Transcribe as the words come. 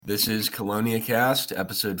This is Colonia Cast,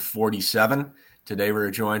 episode 47. Today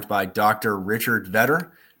we're joined by Dr. Richard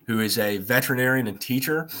Vetter, who is a veterinarian and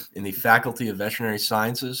teacher in the Faculty of Veterinary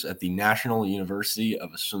Sciences at the National University of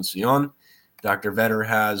Asunción. Dr. Vetter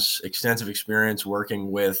has extensive experience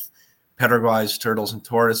working with Paraguay's turtles and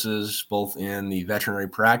tortoises, both in the veterinary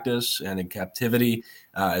practice and in captivity,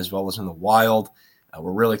 as well as in the wild.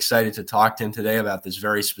 We're really excited to talk to him today about this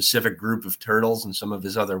very specific group of turtles and some of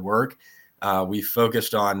his other work. We've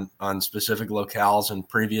focused on specific locales in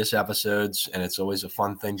previous episodes, and it's always a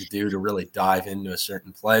fun thing to do to really dive into a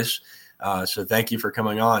certain place. So thank you for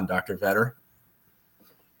coming on, Dr. Vetter.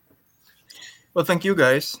 Well, thank you,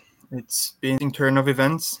 guys. It's been a turn of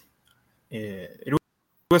events. It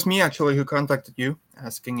was me, actually, who contacted you,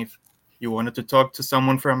 asking if you wanted to talk to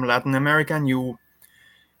someone from Latin America, and you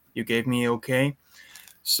gave me okay.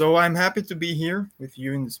 So I'm happy to be here with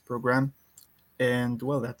you in this program. And,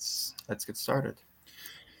 well, let's get started.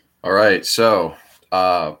 All right. So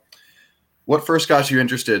what first got you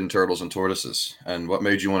interested in turtles and tortoises? And what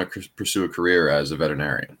made you want to pursue a career as a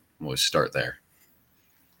veterinarian? We'll start there.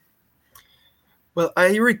 Well,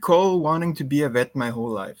 I recall wanting to be a vet my whole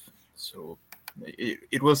life. So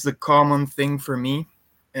it was the common thing for me.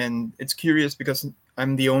 And it's curious because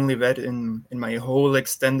I'm the only vet in my whole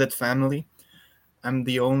extended family. I'm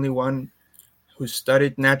the only one who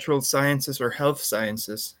studied natural sciences or health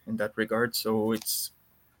sciences in that regard. So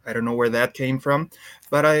I don't know where that came from,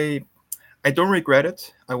 but I don't regret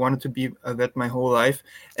it. I wanted to be a vet my whole life,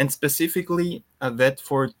 and specifically a vet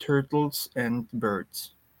for turtles and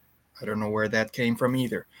birds. I don't know where that came from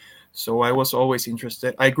either. So I was always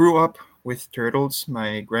interested. I grew up with turtles.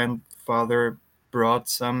 My grandfather brought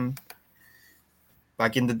some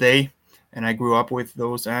back in the day, and I grew up with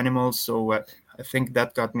those animals. So I think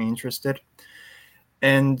that got me interested.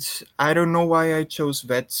 And I don't know why I chose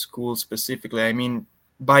vet school specifically. I mean,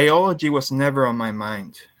 biology was never on my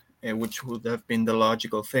mind, which would have been the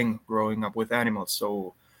logical thing growing up with animals.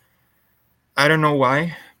 So I don't know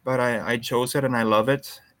why, but I chose it and I love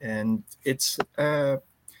it. And it's a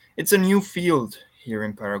new field here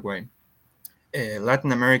in Paraguay.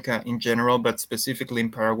 Latin America in general, but specifically in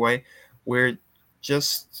Paraguay, we're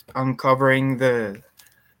just uncovering the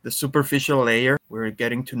superficial layer. We're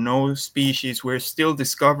getting to know species. We're still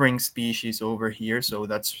discovering species over here. So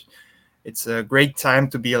it's a great time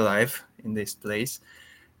to be alive in this place.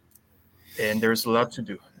 And there's a lot to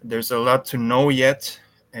do. There's a lot to know yet.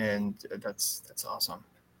 And that's awesome.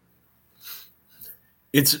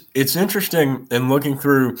 It's interesting in looking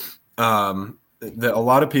through a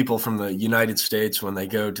lot of people from the United States, when they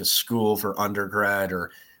go to school for undergrad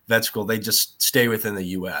or vet school, they just stay within the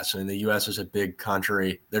U.S. I mean, the U.S. is a big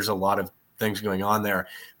country. There's a lot of things going on there.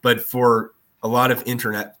 But for a lot of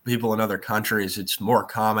internet people in other countries, it's more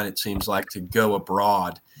common, it seems like, to go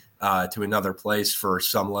abroad to another place for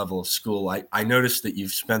some level of school. I noticed that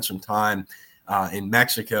you've spent some time in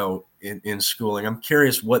Mexico in schooling. I'm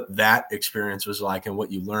curious what that experience was like and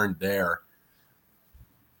what you learned there.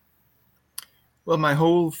 Well, my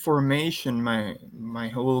whole formation, my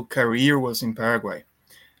whole career was in Paraguay.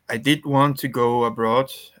 I did want to go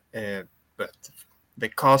abroad, but the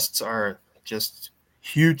costs are just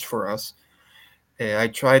huge for us. I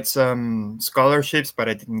tried some scholarships, but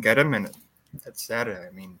I didn't get them, and that's sad. I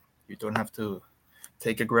mean, you don't have to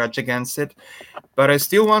take a grudge against it, but I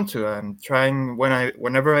still want to. I'm trying.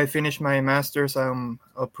 Whenever I finish my master's, I'll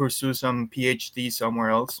pursue some PhD somewhere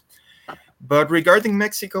else. But regarding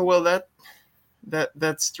Mexico, well,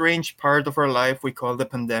 that strange part of our life we call the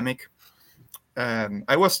pandemic.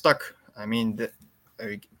 I was stuck. I mean,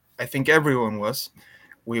 I think everyone was.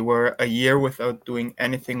 We were a year without doing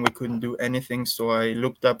anything. We couldn't do anything. So I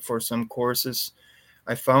looked up for some courses.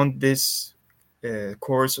 I found this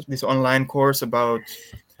this online course about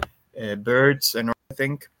birds and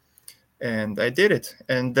everything, and I did it.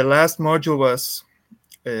 And the last module was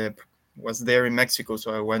there in Mexico.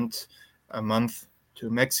 So I went a month to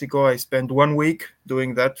Mexico. I spent 1 week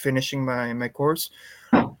doing that, finishing my course,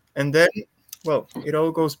 and then. Well, it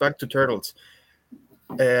all goes back to turtles.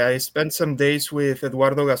 I spent some days with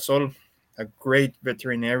Eduardo Gasol, a great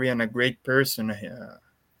veterinarian, a great person, a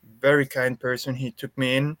very kind person. He took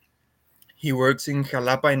me in. He works in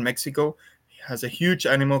Jalapa in Mexico. He has a huge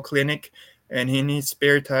animal clinic, and in his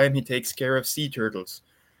spare time, he takes care of sea turtles.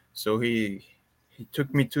 So he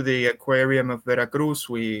took me to the aquarium of Veracruz.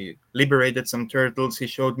 We liberated some turtles. He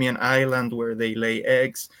showed me an island where they lay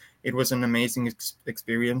eggs. It was an amazing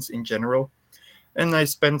experience in general. And I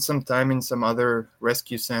spent some time in some other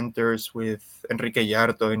rescue centers with Enrique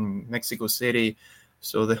Yarto in Mexico City.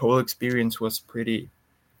 So the whole experience was pretty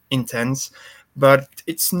intense. But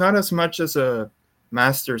it's not as much as a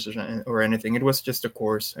master's or anything. It was just a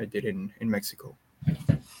course I did in Mexico.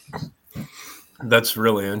 That's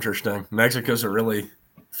really interesting. Mexico's a really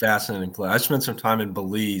fascinating place. I spent some time in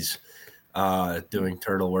Belize doing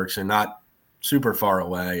turtle work, so not super far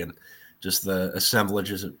away, and just the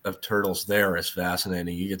assemblages of turtles there is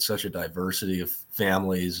fascinating. You get such a diversity of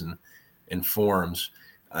families and forms.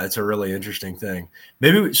 It's a really interesting thing.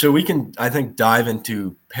 So we can, I think, dive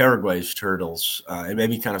into Paraguay's turtles and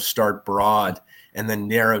maybe kind of start broad and then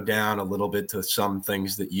narrow down a little bit to some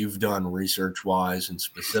things that you've done research-wise and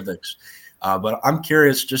specifics. But I'm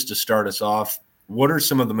curious, just to start us off, what are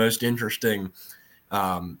some of the most interesting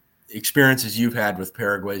experiences you've had with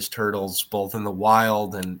Paraguay's turtles, both in the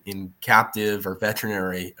wild and in captive or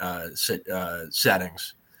veterinary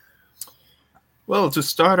settings? Well, to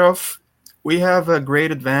start off, we have a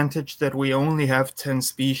great advantage that we only have 10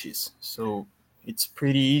 species. So it's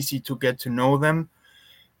pretty easy to get to know them.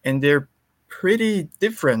 And they're pretty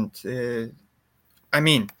different. I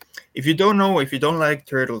mean, if you don't like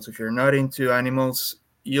turtles, if you're not into animals,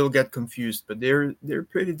 you'll get confused. But they're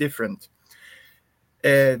pretty different.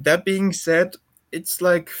 That being said, it's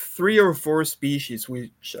like 3 or 4 species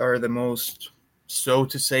which are the most, so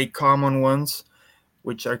to say, common ones,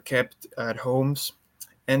 which are kept at homes.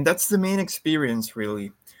 And that's the main experience,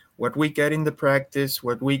 really. What we get in the practice,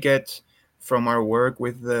 what we get from our work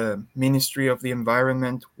with the Ministry of the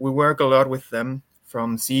Environment, we work a lot with them,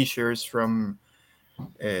 from seizures, from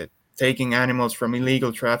taking animals from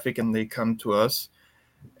illegal traffic, and they come to us,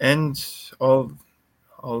 and all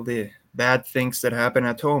the bad things that happen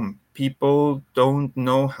at home. People don't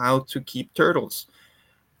know how to keep turtles.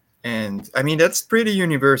 And I mean, that's pretty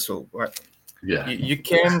universal. Yeah. You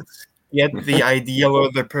can't get the ideal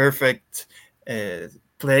or the perfect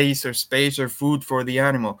place or space or food for the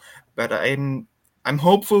animal. But I'm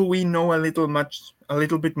hopeful we know a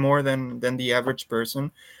little bit more than the average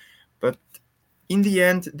person. But in the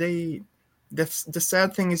end, the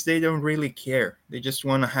sad thing is they don't really care. They just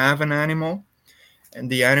want to have an animal, and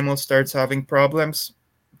the animal starts having problems.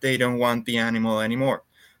 They don't want the animal anymore,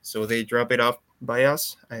 so they drop it off by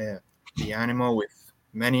us. The animal with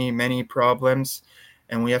many problems,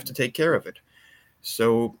 and we have to take care of it.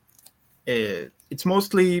 So it's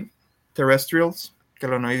mostly terrestrials,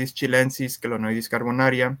 Chelonoidis chilensis, Chelonoidis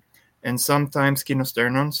carbonaria, and sometimes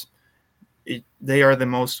Kinosternons. They are the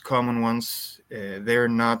most common ones. They're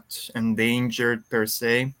not endangered per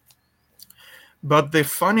se. But the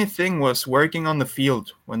funny thing was, working on the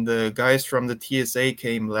field when the guys from the TSA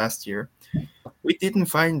came last year, we didn't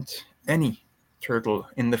find any turtle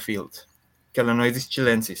in the field. Chelonoidis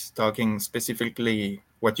chilensis, talking specifically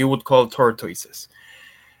what you would call tortoises.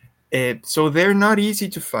 So they're not easy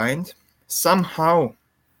to find. Somehow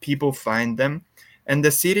people find them, and the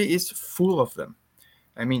city is full of them.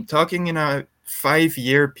 I mean, talking in a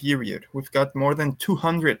 5-year period, we've got more than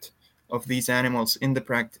 200 of these animals in the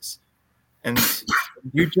practice. And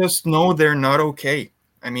you just know they're not okay.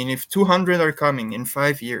 I mean, if 200 are coming in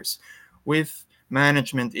 5 years with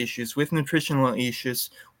management issues, with nutritional issues,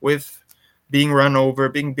 with being run over,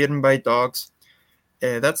 being bitten by dogs,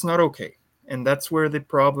 that's not okay. And that's where the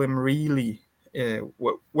problem really,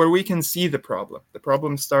 where we can see the problem. The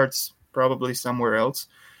problem starts probably somewhere else,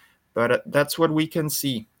 but that's what we can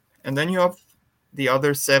see. And then you have the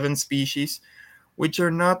other 7 species, which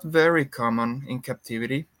are not very common in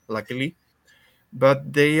captivity, luckily,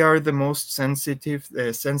 but they are the most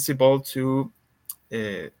sensible to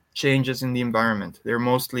changes in the environment. They're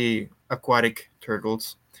mostly aquatic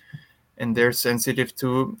turtles, and they're sensitive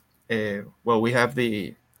to, we have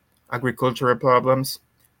the agricultural problems.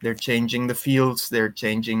 They're changing the fields, they're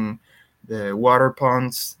changing the water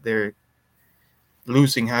ponds, they're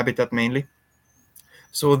losing habitat mainly.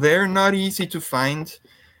 So they're not easy to find.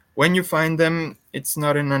 When you find them, it's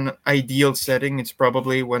not in an ideal setting. It's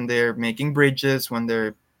probably when they're making bridges, when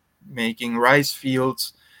they're making rice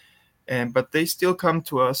fields, but they still come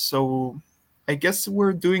to us. So I guess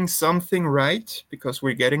we're doing something right because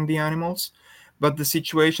we're getting the animals, but the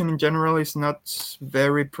situation in general is not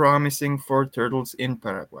very promising for turtles in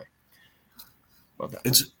Paraguay. Well,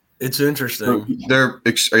 it's interesting. Are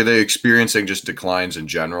they experiencing just declines in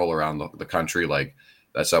general around the country? Like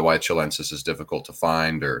that's why chilensis is difficult to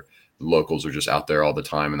find, or locals are just out there all the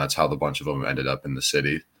time, and that's how the bunch of them ended up in the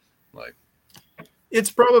city. Like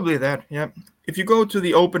it's probably that. Yeah. If you go to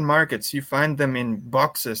the open markets, you find them in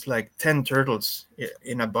boxes, like 10 turtles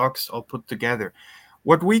in a box all put together.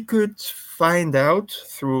 What we could find out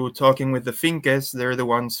through talking with the Finkes, they're the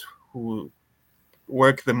ones who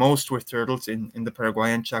work the most with turtles in the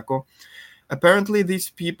Paraguayan Chaco. Apparently, these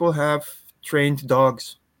people have trained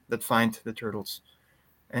dogs that find the turtles,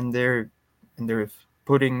 and they're and they're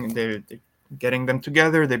getting them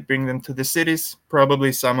together. They bring them to the cities.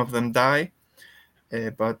 Probably some of them die,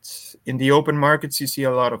 but in the open markets, you see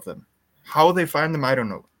a lot of them. How they find them, I don't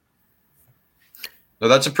know. No,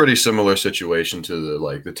 that's a pretty similar situation to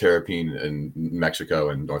the terrapin in Mexico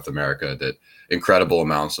and North America. That incredible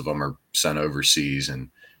amounts of them are sent overseas, and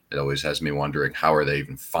it always has me wondering how are they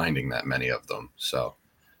even finding that many of them. So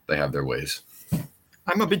they have their ways.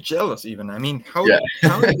 I'm a bit jealous, even. I mean, Yeah.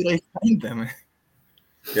 how did I find them?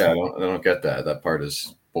 Yeah, I don't get that. That part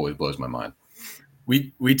always blows my mind.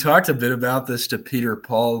 We talked a bit about this to Peter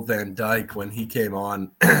Paul Van Dyke when he came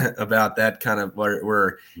on about that kind of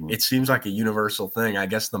where it seems like a universal thing. I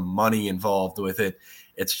guess the money involved with it,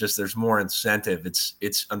 it's just there's more incentive.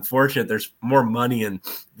 It's unfortunate there's more money in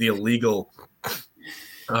the illegal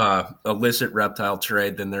illicit reptile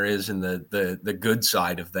trade than there is in the good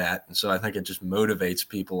side of that. And so I think it just motivates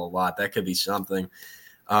people a lot. That could be something.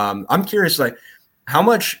 I'm curious, like, how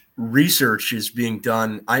much research is being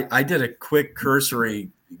done? I did a quick cursory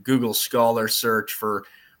Google Scholar search for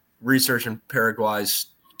research in Paraguay's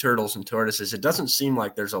turtles and tortoises. It doesn't seem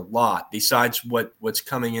like there's a lot besides what's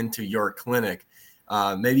coming into your clinic.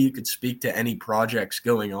 Maybe you could speak to any projects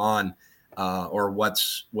going on or what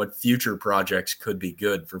future projects could be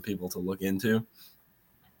good for people to look into.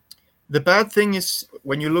 The bad thing is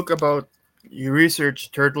when you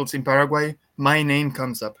research turtles in Paraguay, my name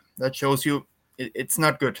comes up. That shows you it's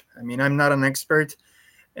not good. I mean, I'm not an expert,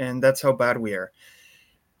 and that's how bad we are.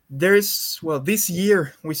 This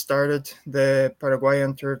year we started the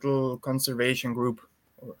Paraguayan Turtle Conservation Group,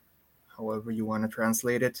 or however you want to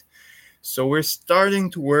translate it. So we're starting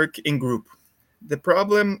to work in group. The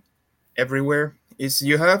problem everywhere is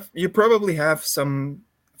you probably have some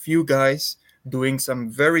few guys doing some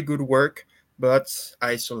very good work, but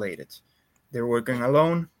isolated. They're working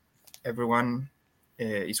alone. Everyone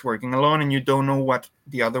is working alone, and you don't know what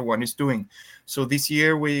the other one is doing. So this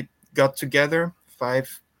year we got together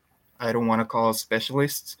 5. I don't want to call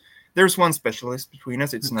specialists. There's one specialist between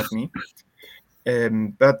us. It's not me.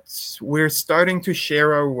 But we're starting to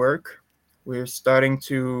share our work. We're starting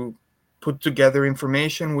to put together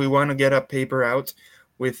information. We want to get a paper out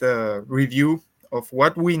with a review of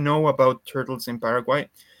what we know about turtles in Paraguay.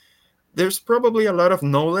 There's probably a lot of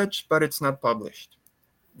knowledge, but it's not published.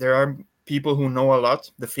 There are people who know a lot.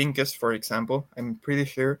 The Fincas, for example, I'm pretty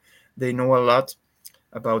sure they know a lot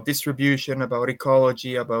about distribution, about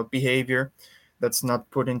ecology, about behavior. That's not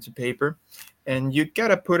put into paper. And you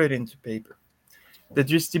gotta put it into paper. The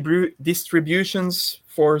distributions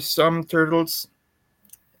for some turtles,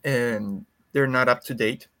 and they're not up to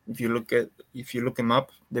date. If you look them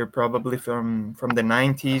up, they're probably from the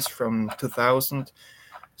 90s, from 2000.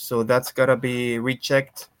 So that's gotta be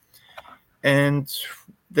rechecked. And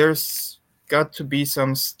there's got to be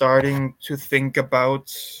some starting to think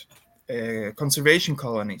about conservation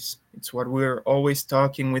colonies. It's what we're always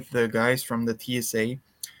talking with the guys from the TSA.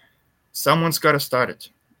 Someone's got to start it.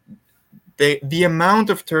 The amount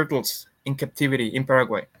of turtles in captivity in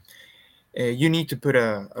Paraguay, you need to put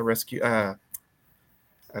a rescue a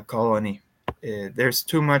colony. There's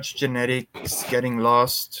too much genetics getting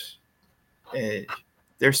lost.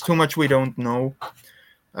 There's too much we don't know.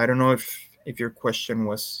 I don't know if your question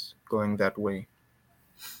was going that way.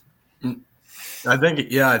 I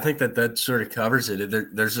think that sort of covers it.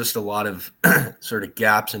 There's just a lot of sort of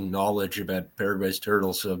gaps in knowledge about Paraguay's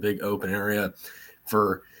turtles. So a big open area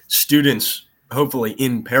for students, hopefully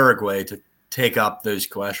in Paraguay, to take up those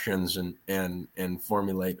questions and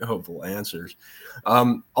formulate hopeful answers.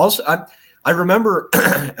 Also, I remember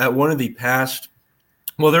at one of the past.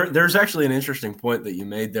 Well, there's actually an interesting point that you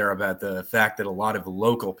made there about the fact that a lot of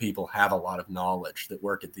local people have a lot of knowledge that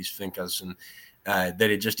work at these fincas, and that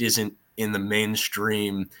it just isn't in the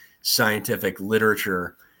mainstream scientific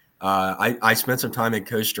literature. I spent some time in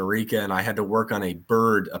Costa Rica, and I had to work on a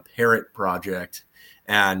parrot project,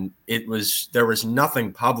 and there was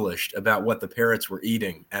nothing published about what the parrots were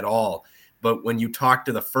eating at all. But when you talk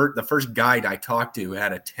to the first guide I talked to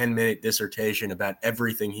had a 10-minute dissertation about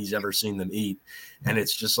everything he's ever seen them eat. And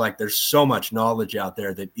it's just like there's so much knowledge out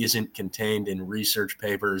there that isn't contained in research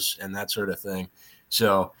papers and that sort of thing.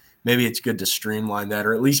 So maybe it's good to streamline that,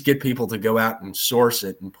 or at least get people to go out and source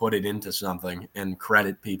it and put it into something and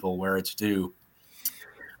credit people where it's due.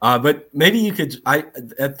 But maybe you could,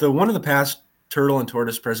 at one of the past Turtle and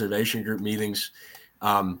Tortoise Preservation Group meetings,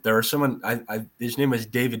 there was someone, his name was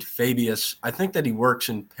David Fabius. I think that he works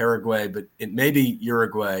in Paraguay, but it may be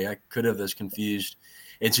Uruguay. I could have this confused.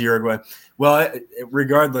 It's Uruguay. Well,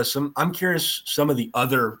 regardless, I'm curious, some of the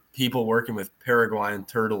other people working with Paraguayan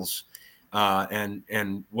turtles, and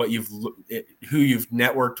who you've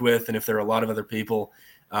networked with, and if there are a lot of other people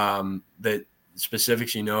that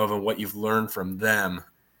specifics you know of, and what you've learned from them.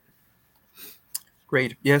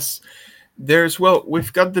 Great. Yes,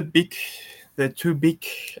 we've got the two big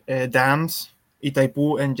dams,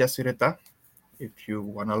 Itaipu and Yacyretá, if you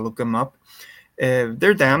want to look them up.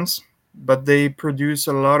 They're dams, but they produce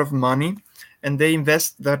a lot of money, and they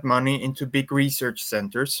invest that money into big research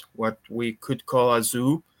centers, what we could call a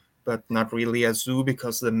zoo, but not really a zoo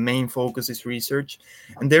because the main focus is research.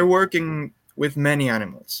 And they're working with many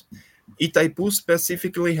animals. Itaipu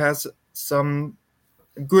specifically has some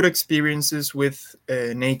good experiences with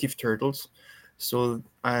native turtles. So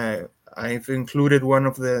I've included one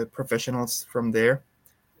of the professionals from there,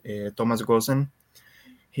 Thomas Gosen.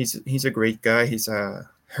 He's a great guy. He's a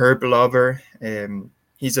herb lover.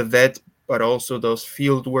 He's a vet, but also does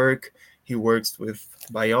field work. He works with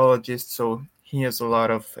biologists, so he has a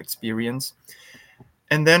lot of experience.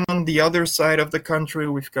 And then on the other side of the country,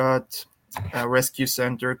 we've got a rescue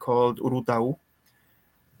center called Urutau.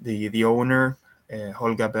 The owner,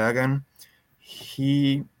 Holga Bagan,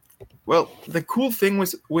 the cool thing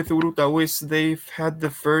with Urutau is they've had the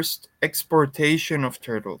first exportation of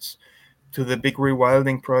turtles to the big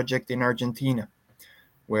rewilding project in Argentina,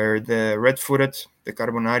 where the red-footed, the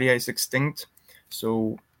Carbonaria, is extinct.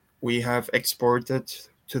 So we have exported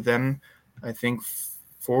to them, I think,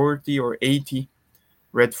 40 or 80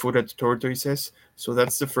 red-footed tortoises. So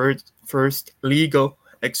that's the first legal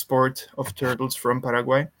export of turtles from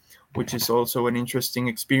Paraguay, which is also an interesting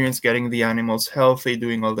experience, getting the animals healthy,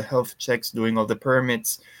 doing all the health checks, doing all the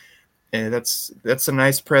permits. That's a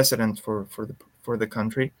nice precedent for the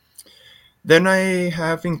country. Then I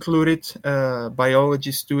have included a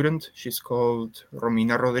biology student. She's called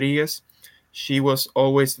Romina Rodriguez. She was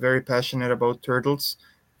always very passionate about turtles.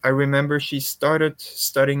 I remember she started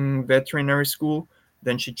studying veterinary school,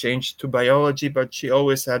 then she changed to biology, but she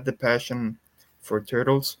always had the passion for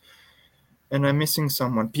turtles. And I'm missing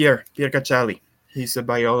someone, Pierre Cacciali. He's a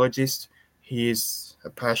biologist. He's a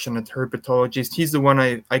passionate herpetologist. He's the one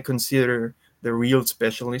I consider the real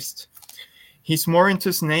specialist. He's more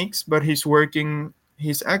into snakes, but he's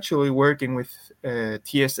actually working with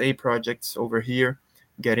TSA projects over here,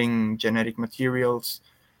 getting genetic materials.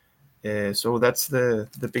 So that's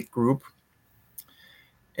the big group.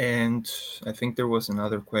 And I think there was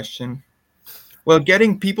another question. Well,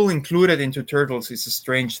 getting people included into turtles is a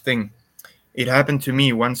strange thing. It happened to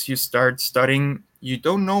me. Once you start studying, you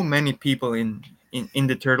don't know many people in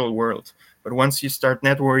the turtle world, but once you start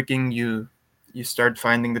networking, you start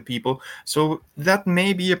finding the people. So that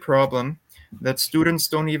may be a problem, that students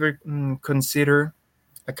don't even consider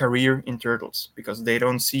a career in turtles because they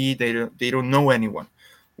don't know anyone.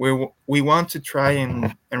 We want to try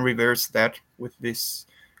and reverse that with this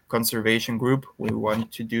conservation group. We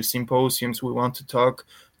want to do symposiums. We want to talk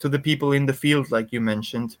to the people in the field, like you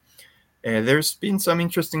mentioned. There's been some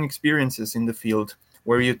interesting experiences in the field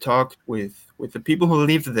where you talk with the people who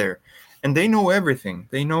live there, and they know everything.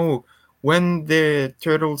 They know when the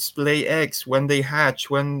turtles lay eggs, when they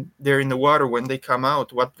hatch, when they're in the water, when they come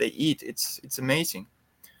out, what they eat. It's amazing.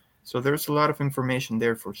 So there's a lot of information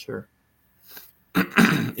there for sure.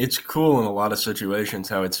 It's cool in a lot of situations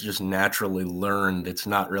how it's just naturally learned. It's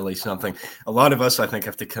not really something. A lot of us, I think,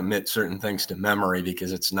 have to commit certain things to memory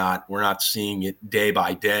because we're not seeing it day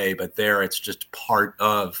by day, but there it's just part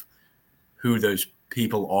of who those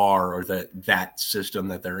people are or that system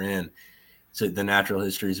that they're in. So the natural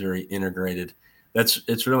history is very integrated.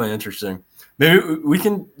 It's really interesting. Maybe we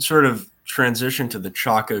can sort of transition to the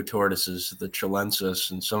Chaco tortoises, the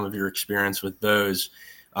Chilensis, and some of your experience with those.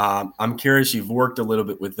 I'm curious, you've worked a little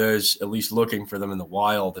bit with those, at least looking for them in the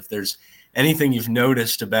wild. If there's anything you've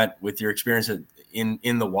noticed about with your experience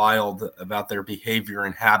in the wild about their behavior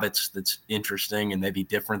and habits that's interesting and maybe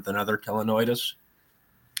different than other Calanoides?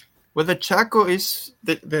 Well, the Chaco is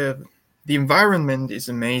the environment is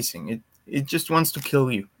amazing. It just wants to kill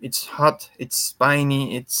you. It's hot, it's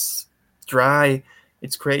spiny, it's dry,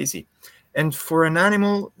 it's crazy. And for an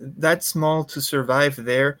animal that small to survive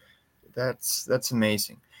there, that's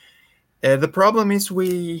amazing. The problem is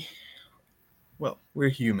we're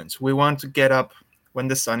humans. We want to get up when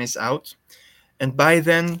the sun is out, and by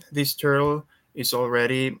then this turtle is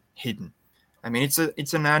already hidden. I mean,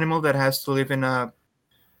 it's an animal that has to live in a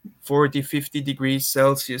 40-50 degrees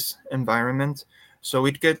Celsius environment, so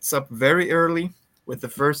it gets up very early with the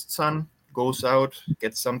first sun, goes out,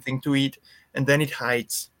 gets something to eat, and then it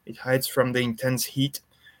hides. It hides from the intense heat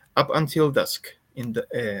up until dusk.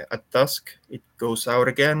 At dusk, it goes out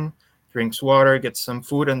again, drinks water, gets some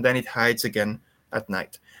food, and then it hides again at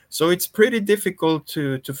night. So it's pretty difficult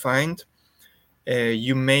to find.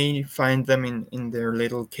 You may find them in their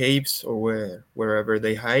little caves or wherever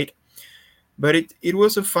they hide. But it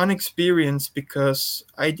was a fun experience because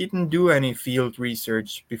I didn't do any field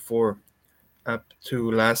research before, up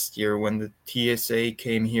to last year when the TSA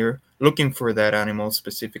came here looking for that animal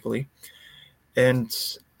specifically. And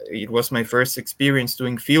it was my first experience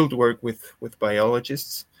doing field work with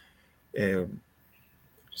biologists, uh,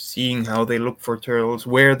 seeing how they look for turtles,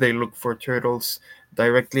 where they look for turtles,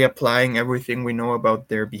 directly applying everything we know about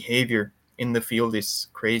their behavior in the field is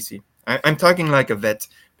crazy. I'm talking like a vet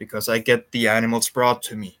because I get the animals brought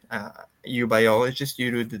to me. You biologists,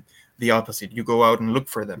 you do the opposite. You go out and look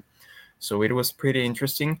for them. So it was pretty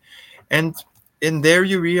interesting. And in there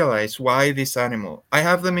you realize why this animal, I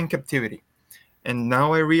have them in captivity. And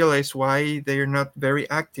now I realize why they're not very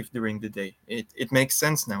active during the day. It makes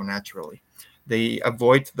sense now, naturally. They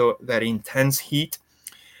avoid that intense heat.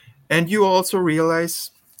 And you also realize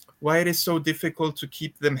why it is so difficult to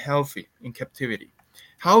keep them healthy in captivity.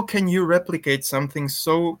 How can you replicate something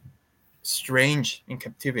so strange in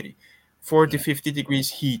captivity? 40, 50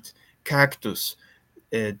 degrees heat, cactus,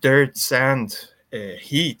 dirt, sand,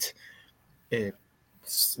 heat, uh,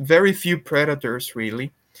 very few predators,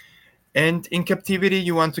 really. And in captivity,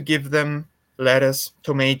 you want to give them lettuce,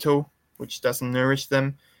 tomato, which doesn't nourish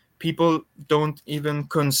them. People don't even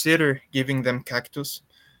consider giving them cactus.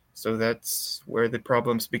 So that's where the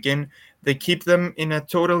problems begin. They keep them in a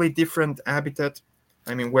totally different habitat.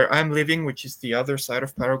 I mean, where I'm living, which is the other side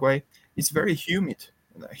of Paraguay, it's very humid.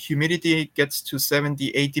 Humidity gets to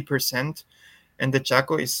 70-80%, and the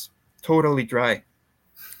Chaco is totally dry.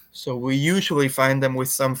 So we usually find them with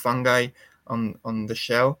some fungi on the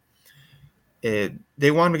shell.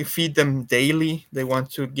 They want to feed them daily. They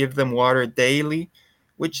want to give them water daily,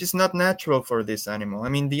 which is not natural for this animal. I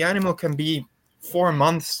mean, the animal can be 4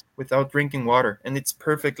 months without drinking water, and it's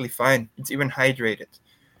perfectly fine. It's even hydrated.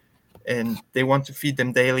 And they want to feed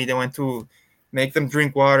them daily. They want to make them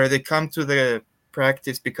drink water. They come to the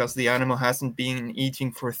practice because the animal hasn't been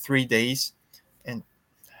eating for 3 days, and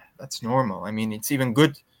that's normal. I mean, it's even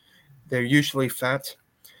good. They're usually fat.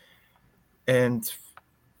 And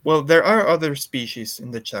well, there are other species in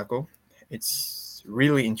the Chaco. It's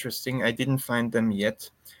really interesting. I didn't find them yet.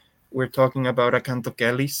 We're talking about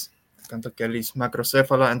Acanthochelis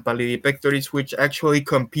macrocephala, and Pallidipectoris, which actually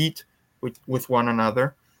compete with one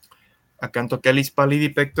another. Acanthochelis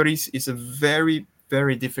pallidipectoris is a very,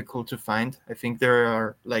 very difficult to find. I think there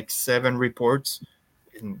are like 7 reports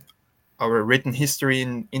in our written history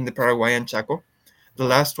in the Paraguayan Chaco. The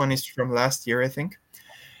last one is from last year, I think.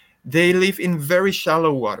 They live in very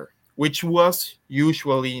shallow water, which was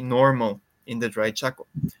usually normal in the dry Chaco,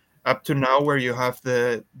 up to now, where you have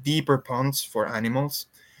the deeper ponds for animals.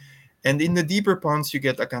 And in the deeper ponds, you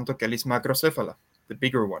get Acanthochelis macrocephala, the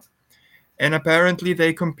bigger one. And apparently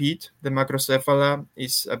they compete. The macrocephala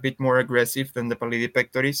is a bit more aggressive than the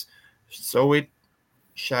Pallidipectoris, so it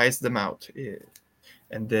shies them out.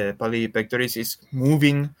 And the Pallidipectoris is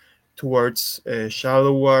moving towards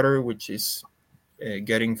shallow water, which is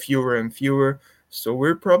getting fewer and fewer. So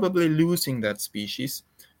we're probably losing that species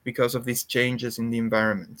because of these changes in the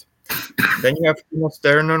environment. Then you have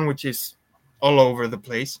Chinosternon, which is all over the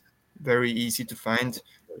place, very easy to find,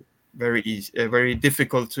 very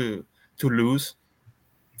difficult to lose.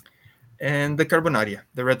 And the Carbonaria,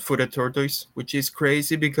 the red-footed tortoise, which is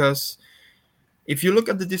crazy because if you look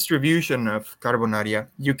at the distribution of Carbonaria,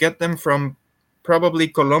 you get them from probably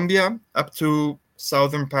Colombia up to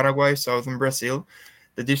southern Paraguay, southern Brazil.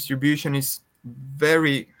 The distribution is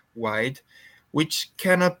very wide, which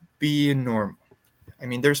cannot be normal. I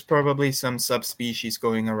mean, there's probably some subspecies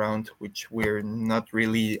going around which we're not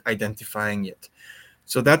really identifying yet.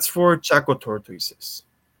 So that's for Chaco tortoises.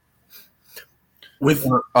 With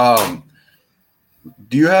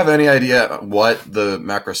Do you have any idea what the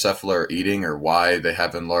macrocephala are eating, or why they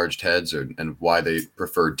have enlarged heads, and why they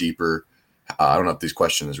prefer deeper? I don't know if this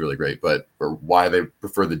question is really great, but or why they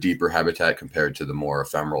prefer the deeper habitat compared to the more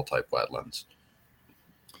ephemeral type wetlands?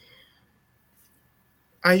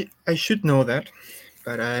 I should know that,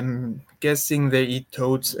 but I'm guessing they eat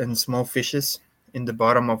toads and small fishes in the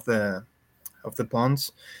bottom of the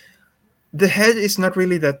ponds. The head is not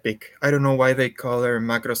really that big. I don't know why they call her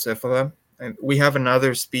macrocephala. And we have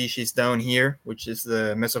another species down here, which is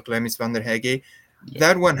the Mesoclemis van der Hege.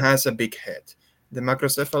 That one has a big head. The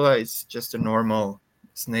macrocephala is just a normal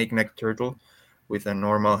snake neck turtle with a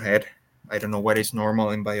normal head. I don't know what is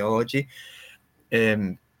normal in biology.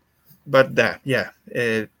 Um, but that, yeah,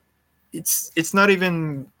 it's not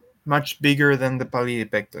even much bigger than the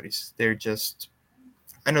Pallidipectoris. They're just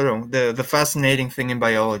I don't know, the fascinating thing in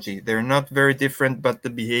biology. They're not very different, but the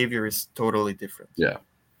behavior is totally different. Yeah.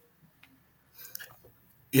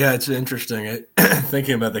 Yeah, it's interesting.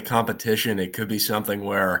 Thinking about the competition, it could be something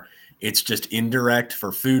where it's just indirect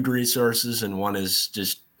for food resources, and one is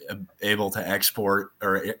just able to export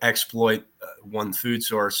or exploit one food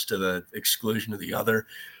source to the exclusion of the other,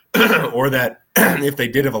 or that if they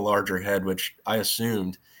did have a larger head, which I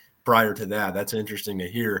assumed prior to that, that's interesting to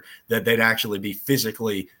hear that they'd actually be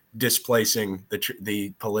physically displacing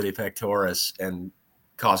the Polydipectorus and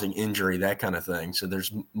causing injury, that kind of thing. So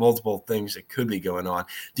there's multiple things that could be going on.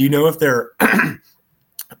 Do you know if they're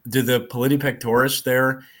do the Polydipectorus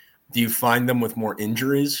there? Do you find them with more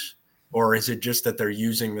injuries, or is it just that they're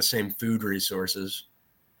using the same food resources?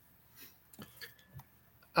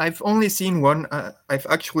 I've only seen one. I've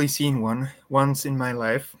actually seen one once in my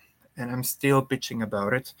life, and I'm still bitching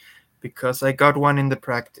about it because I got one in the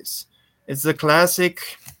practice. It's the classic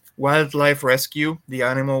wildlife rescue. The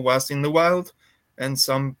animal was in the wild, and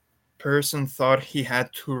some person thought he had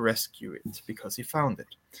to rescue it because he found it.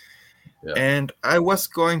 Yeah. And I was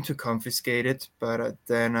going to confiscate it, but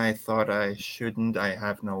then I thought I shouldn't. I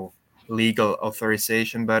have no legal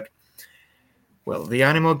authorization. But, well, the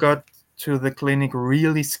animal got to the clinic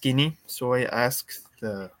really skinny, so I asked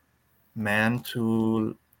the man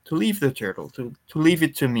to leave the turtle, to leave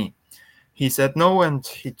it to me. He said no, and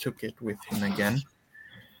he took it with him again.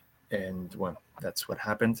 And, well, that's what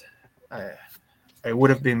happened. I, I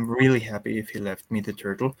would have been really happy if he left me the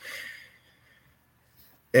turtle.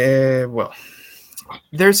 Well,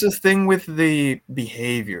 there's a thing with the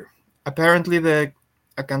behavior. Apparently, the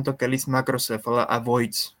Acanthochelis macrocephala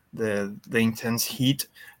avoids the intense heat,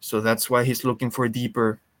 so that's why he's looking for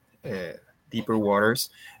uh, deeper waters.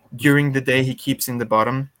 During the day, he keeps in the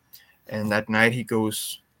bottom, and at night he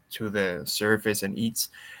goes to the surface and eats.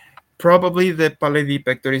 Probably the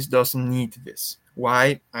Pallidipectoris doesn't need this.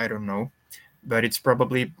 Why? I don't know, but it's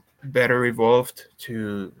probably better evolved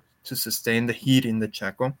to sustain the heat in the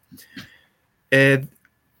Chaco. Uh,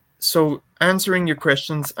 so answering your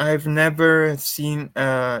questions, I've never seen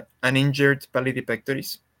an injured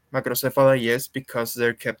Pallidipectoris. Macrocephala, yes, because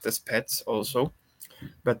they're kept as pets also.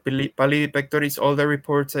 But Pallidipectoris, all the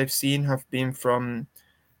reports I've seen have been from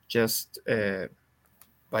just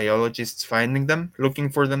biologists finding them, looking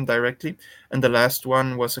for them directly. And the last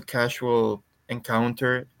one was a casual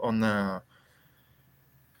encounter on a,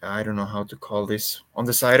 I don't know how to call this, on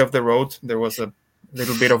the side of the road. There was a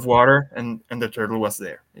little bit of water, and the turtle was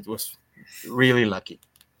there. It was really lucky.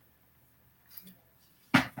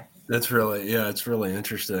 It's really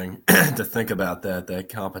interesting to think about that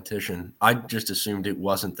competition. I just assumed it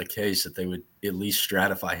wasn't the case, that they would at least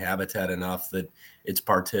stratify habitat enough that it's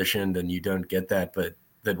partitioned and you don't get that, but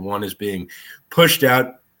that one is being pushed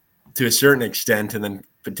out to a certain extent, and then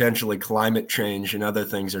potentially climate change and other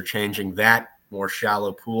things are changing that more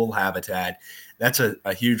shallow pool habitat. That's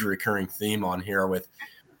a huge recurring theme on here with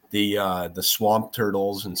the swamp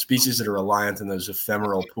turtles and species that are reliant on those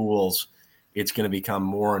ephemeral pools. It's going to become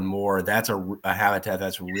more and more. That's a habitat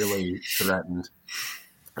that's really threatened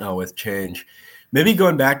with change. Maybe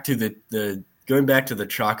going back to the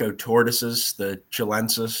Chaco tortoises, the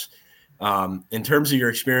Chilensis. In terms of your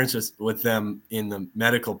experience with them in the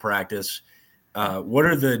medical practice, what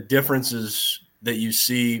are the differences that you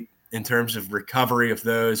see in terms of recovery of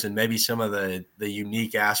those, and maybe some of the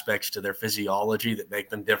unique aspects to their physiology that make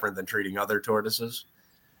them different than treating other tortoises?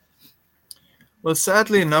 Well,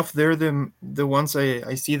 sadly enough, they're the ones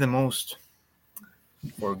I see the most,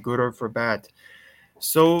 for good or for bad.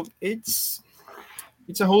 So it's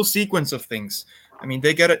a whole sequence of things. I mean,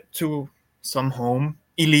 they get it to some home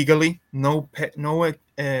illegally. No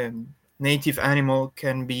native animal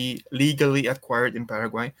can be legally acquired in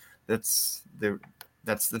Paraguay. That's the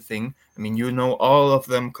that's the thing. I mean, all of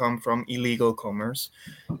them come from illegal commerce.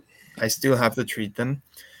 I still have to treat them.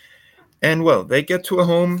 And, well, they get to a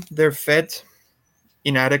home. They're fed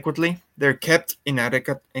inadequately. They're kept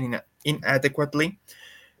inadequately,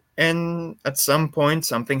 and at some point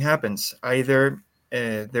something happens. Either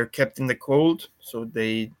they're kept in the cold, so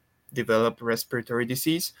they develop respiratory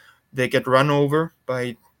disease. They get run over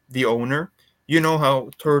by the owner. You know how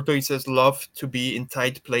tortoises love to be in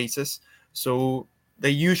tight places, so they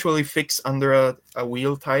usually fix under a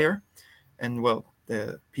wheel tire, and, well,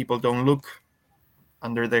 the people don't look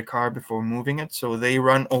under their car before moving it, so they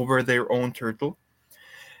run over their own turtle.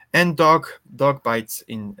 And dog bites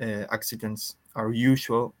in accidents are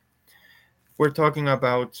usual. We're talking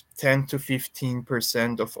about 10 to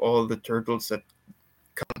 15% of all the turtles that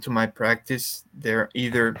come to my practice. They're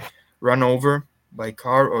either run over by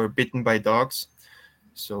car or bitten by dogs.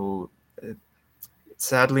 So uh,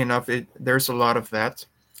 sadly enough, there's a lot of that.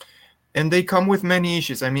 And they come with many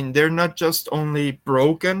issues. I mean, they're not just only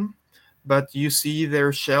broken, but you see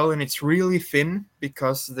their shell and it's really thin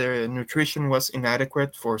because their nutrition was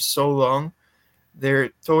inadequate for so long. They're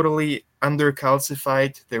totally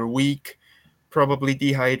undercalcified, they're weak, probably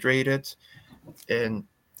dehydrated, and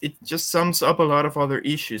it just sums up a lot of other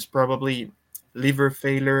issues, probably liver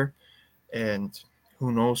failure and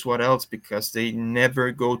who knows what else, because they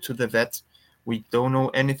never go to the vet. We don't know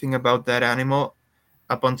anything about that animal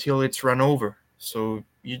up until it's run over. So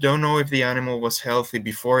you don't know if the animal was healthy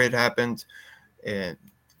before it happened and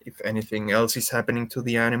if anything else is happening to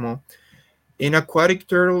the animal. In aquatic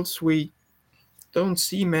turtles, we don't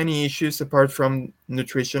see many issues apart from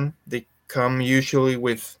nutrition. They come usually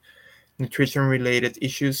with nutrition related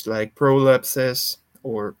issues like prolapses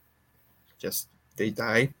or just they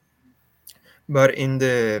die. But in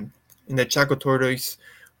the Chaco tortoise,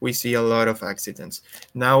 we see a lot of accidents.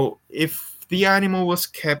 Now, if the animal was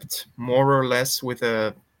kept more or less with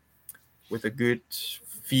a good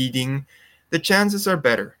feeding, the chances are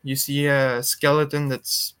better. You see a skeleton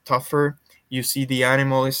that's tougher. You see the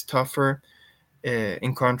animal is tougher,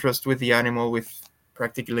 in contrast with the animal with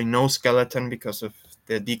practically no skeleton because of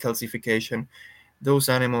the decalcification. Those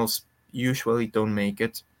animals usually don't make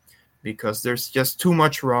it because there's just too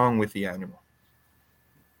much wrong with the animal.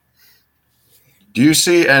 Do you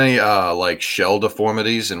see any like shell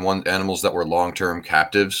deformities in one animals that were long-term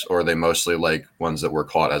captives, or are they mostly like ones that were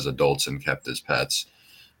caught as adults and kept as pets?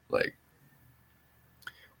 Like,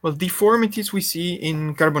 Well, deformities we see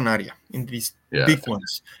in Carbonaria, in these yeah, big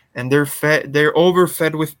ones, and they're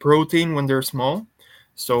overfed with protein when they're small.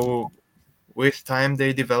 So with time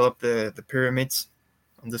they develop the pyramids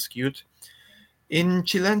on the scute. In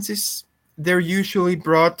Chilensis, they're usually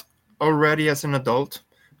brought already as an adult,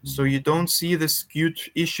 so you don't see the scute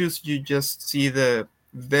issues. You just see the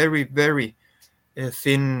very very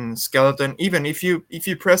thin skeleton. Even if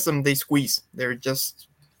you press them, they squeeze. They're just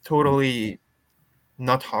totally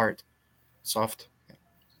not hard, soft.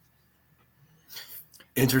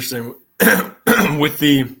 Interesting.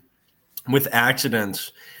 With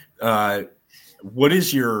accidents, uh, what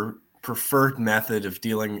is your preferred method of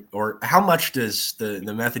dealing, or how much does the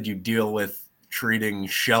method you deal with treating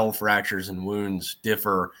shell fractures and wounds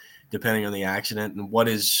differ depending on the accident, and what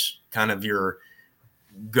is kind of your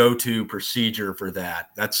go-to procedure for that?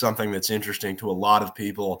 That's something that's interesting to a lot of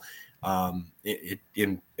people,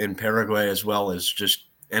 in Paraguay as well as just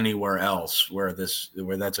anywhere else where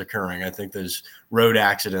that's occurring. I think those road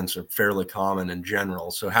accidents are fairly common in general.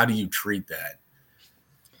 So how do you treat that?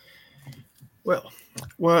 Well,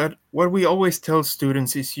 what we always tell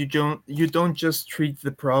students is you don't just treat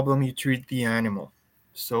the problem, you treat the animal.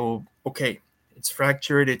 So okay, it's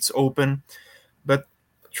fractured, it's open, but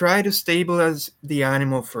try to stabilize the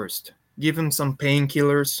animal first. Give him some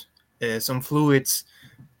painkillers, some fluids,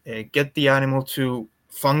 get the animal to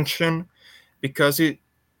function, because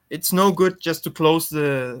it's no good just to close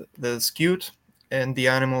the scute and the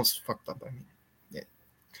animal's fucked up. I mean, yeah,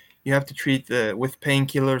 you have to treat with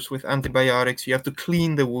painkillers, with antibiotics. You have to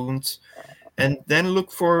clean the wounds, and then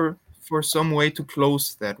look for some way to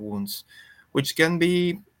close that wounds, which can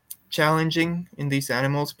be challenging in these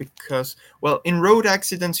animals because, well, in road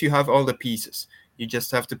accidents you have all the pieces. You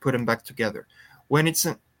just have to put them back together. When it's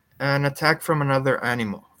an attack from another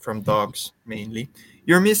animal, from dogs mainly,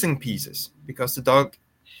 you're missing pieces because the dog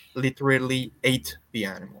literally ate the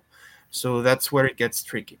animal. So that's where it gets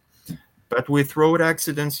tricky. But with road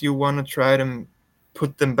accidents, you want to try to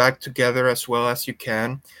put them back together as well as you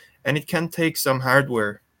can, and it can take some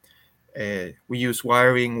hardware. We use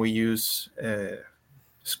wiring, we use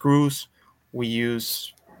screws, we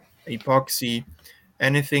use epoxy,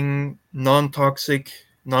 anything non-toxic,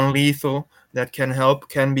 non-lethal that can help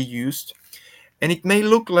can be used. And it may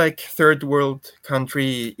look like third world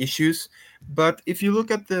country issues, but if you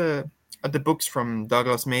look at the books from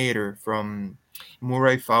Douglas Mader, from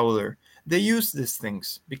Murray Fowler, they use these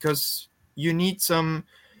things because you need some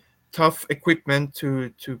tough equipment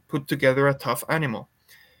to put together a tough animal.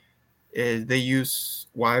 They use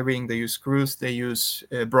wiring, they use screws, they use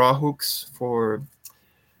bra hooks for.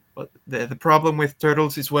 But the problem with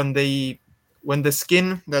turtles is when the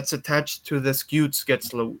skin that's attached to the scutes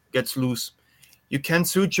gets loose. You can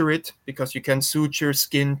suture it because you can suture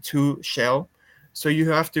skin to shell, so you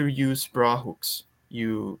have to use bra hooks.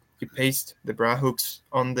 You paste the bra hooks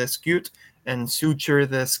on the scute and suture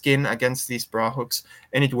the skin against these bra hooks,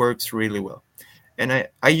 and it works really well. And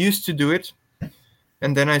I used to do it,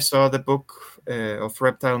 and then I saw the book of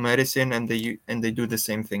reptile medicine, and they do the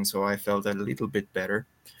same thing, so I felt a little bit better.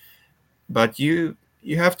 But you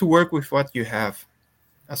have to work with what you have.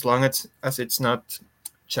 as long as it's not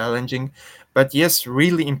challenging. But yes,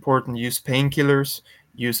 really important, use painkillers,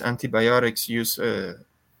 use antibiotics, use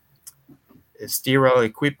sterile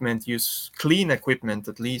equipment, use clean equipment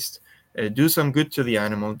at least. Do some good to the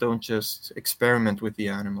animal. Don't just experiment with the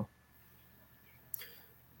animal.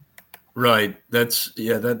 Right.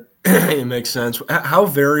 That it makes sense. How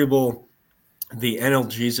variable the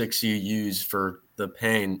analgesics you use for the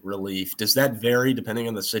pain relief, does that vary depending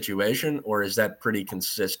on the situation, or is that pretty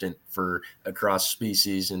consistent for across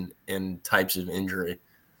species and types of injury?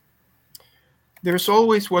 There's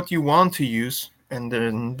always what you want to use, and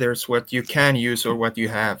then there's what you can use or what you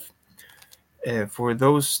have. For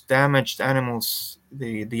those damaged animals,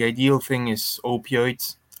 the ideal thing is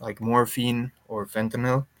opioids like morphine or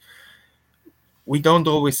fentanyl. We don't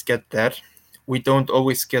always get that. We don't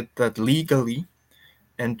always get that legally,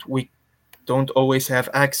 and we don't always have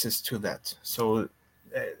access to that. So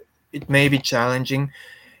it may be challenging.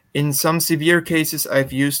 In some severe cases,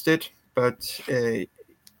 I've used it, but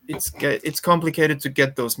it's complicated to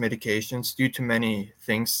get those medications due to many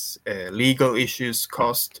things, legal issues,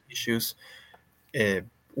 cost issues. Uh,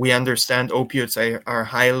 we understand opioids are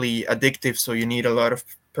highly addictive, so you need a lot of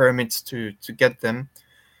permits to get them.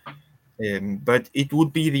 But it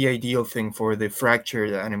would be the ideal thing for the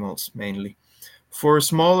fractured animals mainly. For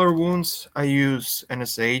smaller wounds, I use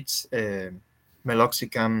NSAIDs,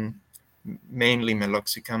 meloxicam, mainly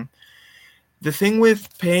meloxicam. The thing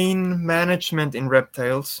with pain management in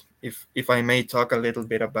reptiles, if I may talk a little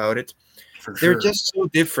bit about it, For they're sure. just so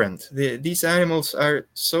different. These animals are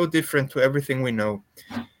so different to everything we know.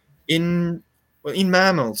 In in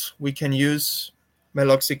mammals, we can use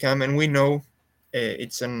meloxicam, and we know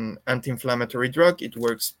it's an anti-inflammatory drug. It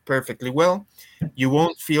works perfectly well. You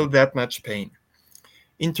won't feel that much pain.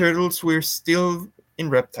 In turtles, we're still in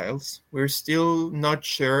reptiles. We're still not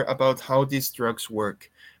sure about how these drugs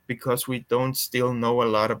work because we don't still know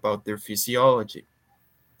a lot about their physiology.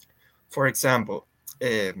 For example,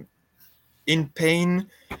 um, in pain,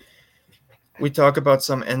 we talk about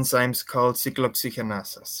some enzymes called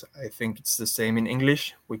cyclooxygenasas. I think it's the same in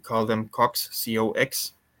English. We call them COX,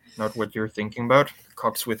 COX, not what you're thinking about,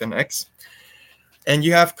 COX with an X. And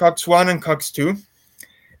you have COX-1 and COX-2.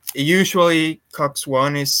 Usually,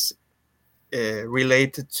 COX-1 is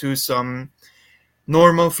related to some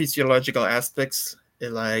normal physiological aspects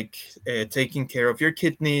like taking care of your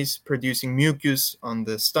kidneys, producing mucus on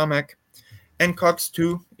the stomach, and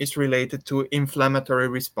COX-2 is related to inflammatory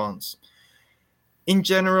response. In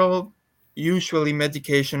general, usually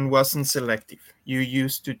medication wasn't selective. You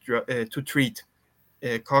used to treat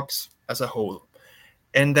COX as a whole.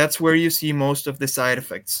 And that's where you see most of the side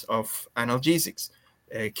effects of analgesics,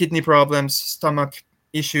 kidney problems, stomach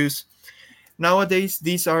issues. Nowadays,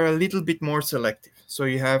 these are a little bit more selective. So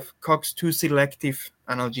you have COX-2 selective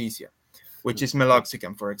analgesia, which is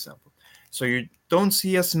meloxicam, for example. So you don't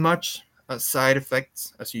see as much side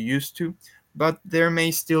effects as you used to, but there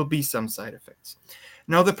may still be some side effects.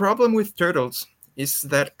 Now, the problem with turtles is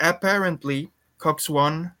that apparently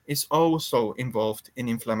COX-1 is also involved in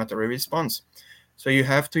inflammatory response. So you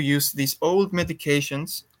have to use these old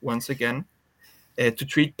medications, once again, to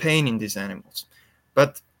treat pain in these animals.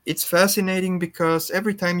 But it's fascinating because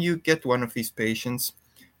every time you get one of these patients,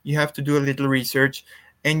 you have to do a little research,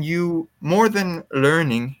 and you, more than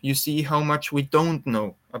learning, you see how much we don't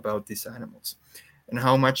know about these animals and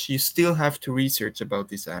how much you still have to research about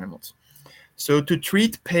these animals. So to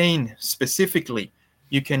treat pain specifically,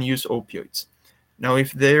 you can use opioids. Now,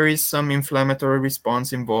 if there is some inflammatory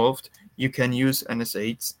response involved, you can use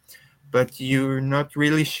NSAIDs, but you're not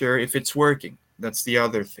really sure if it's working. That's the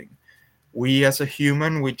other thing. We as a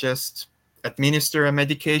human, we just administer a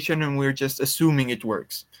medication and we're just assuming it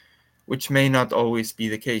works, which may not always be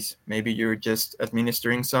the case. Maybe you're just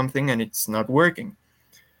administering something and it's not working,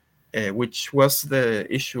 which was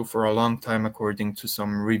the issue for a long time, according to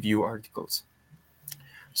some review articles.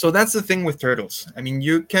 So that's the thing with turtles. I mean,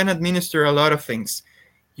 you can administer a lot of things.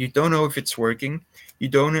 You don't know if it's working. You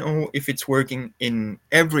don't know if it's working in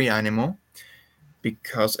every animal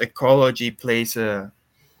because ecology plays an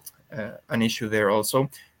issue there also.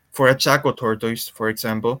 For a Chaco tortoise, for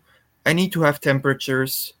example, I need to have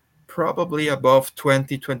temperatures probably above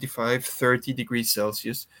 20, 25, 30 degrees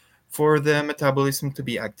Celsius for the metabolism to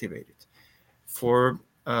be activated. For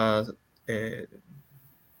uh, uh,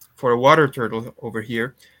 for a water turtle over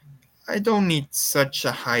here, I don't need such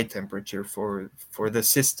a high temperature for the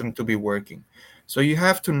system to be working. So you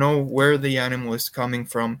have to know where the animal is coming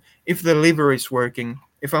from, if the liver is working.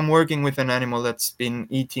 If I'm working with an animal that's been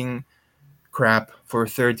eating crap for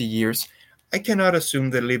 30 years, I cannot assume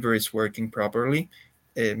the liver is working properly.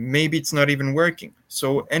 maybe it's not even working.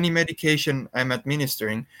 So any medication I'm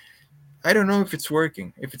administering, I don't know if it's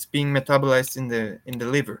working, if it's being metabolized in the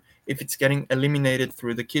liver, if it's getting eliminated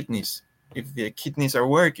through the kidneys, if the kidneys are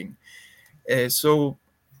working. So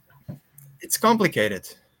it's complicated.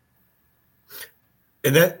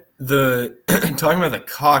 And that the talking about the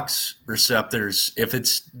COX receptors,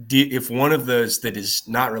 if one of those that is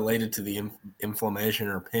not related to the inflammation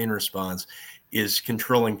or pain response is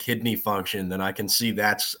controlling kidney function, then I can see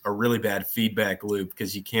that's a really bad feedback loop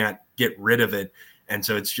because you can't get rid of it, and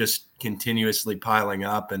so it's just continuously piling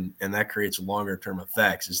up, and that creates longer term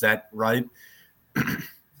effects. Is that right?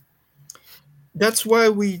 That's why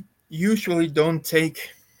we usually don't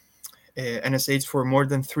take NSAIDs for more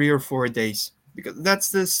than 3 or 4 days, because that's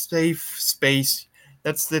the safe space.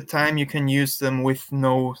 That's the time you can use them with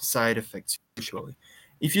no side effects usually.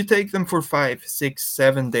 If you take them for 5, 6,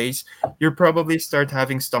 7 days, you'll probably start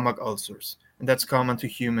having stomach ulcers, and that's common to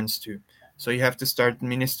humans too. So you have to start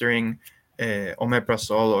administering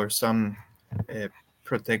omeprazole or some uh,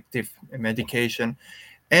 protective medication.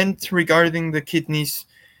 And regarding the kidneys,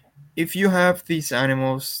 if you have these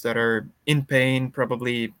animals that are in pain,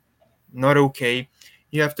 probably not okay,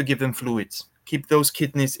 you have to give them fluids. Keep those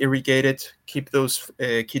kidneys irrigated, keep those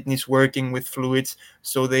kidneys working with fluids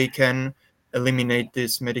so they can eliminate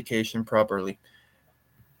this medication properly.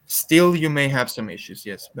 Still, you may have some issues,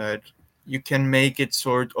 yes, but you can make it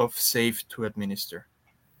sort of safe to administer.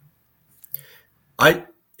 I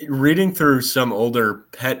reading through some older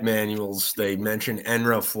pet manuals, they mention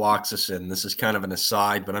enrofloxacin. This is kind of an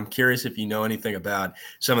aside, but I'm curious if you know anything about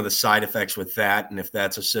some of the side effects with that, and if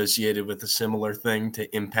that's associated with a similar thing to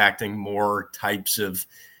impacting more types of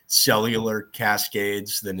cellular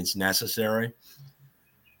cascades than is necessary.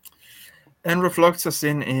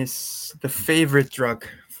 Enrofloxacin is the favorite drug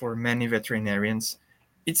for many veterinarians.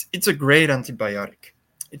 It's a great antibiotic.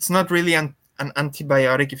 It's not really an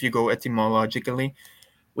antibiotic if you go etymologically.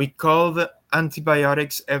 We call the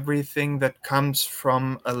antibiotics everything that comes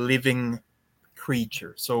from a living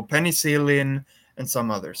creature. So penicillin and some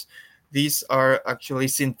others. These are actually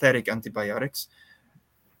synthetic antibiotics.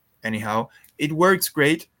 Anyhow, it works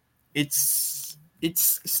great. It's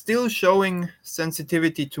still showing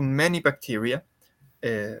sensitivity to many bacteria,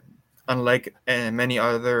 uh, unlike many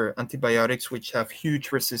other antibiotics which have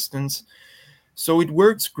huge resistance. So it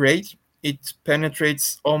works great. It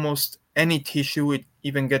penetrates almost any tissue. It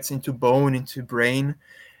even gets into bone, into brain.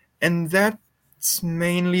 And that's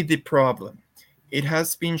mainly the problem. It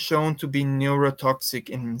has been shown to be neurotoxic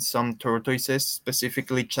in some tortoises,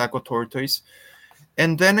 specifically Chaco tortoise.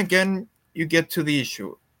 And then again, you get to the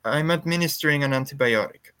issue. I'm administering an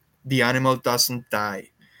antibiotic. The animal doesn't die.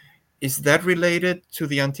 Is that related to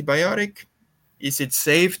the antibiotic? Is it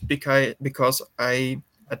safe because I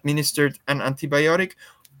administered an antibiotic,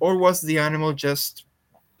 or was the animal just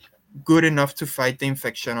good enough to fight the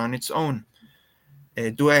infection on its own?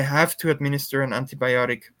 Do I have to administer an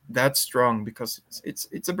antibiotic that strong because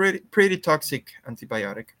it's a pretty toxic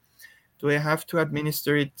antibiotic? Do I have to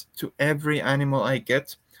administer it to every animal I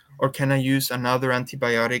get, or can I use another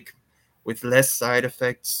antibiotic with less side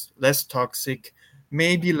effects, less toxic,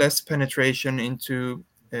 maybe less penetration into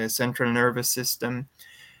central nervous system?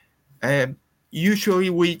 Uh, Usually,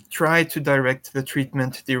 we try to direct the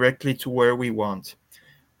treatment directly to where we want.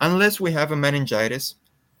 Unless we have a meningitis,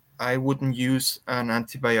 I wouldn't use an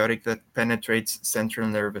antibiotic that penetrates central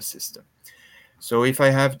nervous system. So if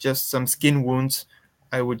I have just some skin wounds,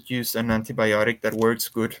 I would use an antibiotic that works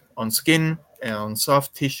good on skin and on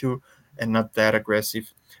soft tissue and not that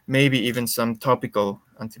aggressive. Maybe even some topical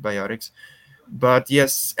antibiotics. But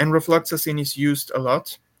yes, enrofloxacin is used a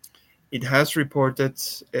lot. It has reported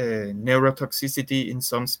neurotoxicity in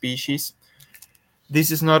some species.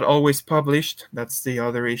 This is not always published, that's the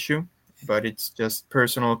other issue, but it's just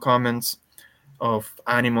personal comments of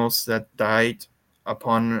animals that died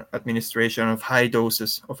upon administration of high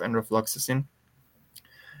doses of enrofloxacin.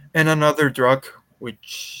 And another drug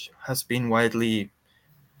which has been widely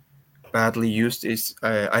badly used is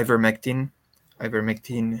ivermectin.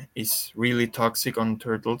 Ivermectin is really toxic on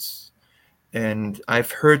turtles, and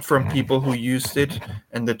I've heard from people who used it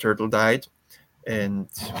and the turtle died. And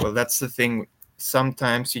well, that's the thing.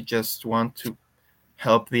 Sometimes you just want to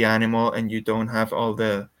help the animal, and you don't have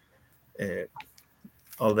uh,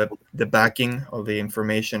 all the backing, all the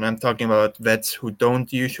information. I'm talking about vets who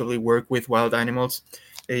don't usually work with wild animals.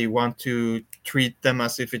 They want to treat them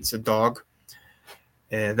as if it's a dog.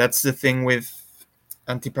 That's the thing with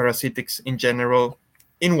antiparasitics in general,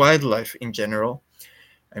 in wildlife in general.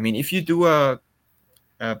 I mean, if you do a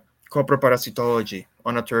coproparasitology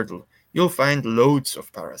on a turtle, you'll find loads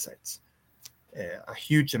of parasites. a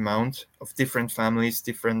huge amount of different families,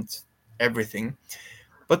 different everything.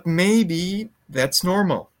 But maybe that's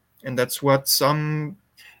normal, and that's what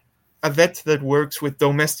a vet that works with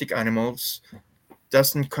domestic animals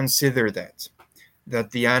doesn't consider,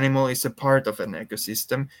 that the animal is a part of an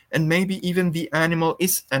ecosystem, and maybe even the animal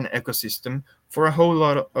is an ecosystem for a whole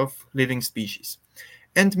lot of living species.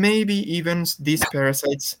 And maybe even these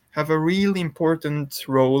parasites have a really important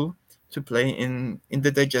role to play in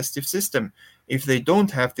the digestive system. If they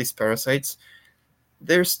don't have these parasites,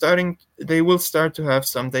 they will start to have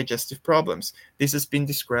some digestive problems. This has been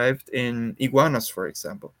described in iguanas, for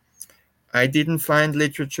example. I didn't find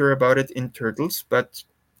literature about it in turtles, but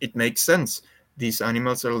it makes sense. These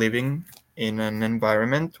animals are living in an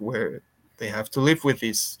environment where they have to live with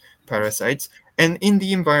these parasites, and in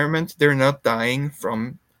the environment, they're not dying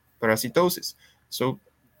from parasitosis. So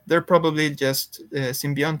they're probably just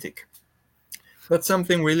symbiotic. But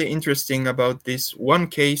something really interesting about this one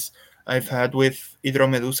case I've had with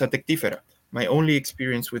Hydromedusa tectifera, my only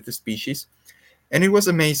experience with the species, and it was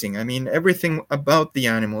amazing. I mean, everything about the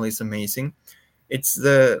animal is amazing. It's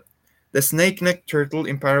the snake-necked turtle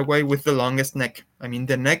in Paraguay with the longest neck. I mean,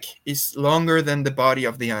 the neck is longer than the body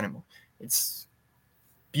of the animal. It's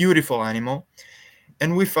beautiful animal,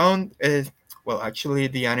 and we found well, actually,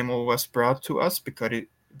 the animal was brought to us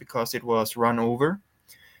because it was run over,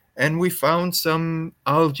 and we found some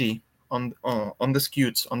algae on the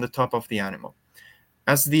scutes on the top of the animal.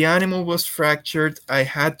 As the animal was fractured, I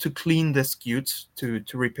had to clean the scutes to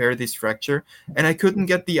repair this fracture, and I couldn't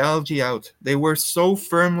get the algae out. They were so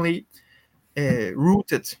firmly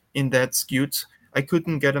rooted in that scutes, I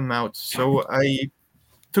couldn't get them out. So I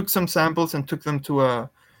took some samples and took them to a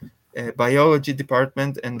biology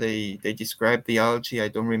department, and they described the algae. I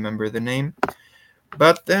don't remember the name.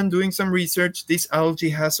 But then doing some research, this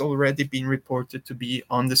algae has already been reported to be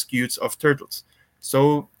on the scutes of turtles.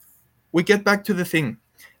 So we get back to the thing.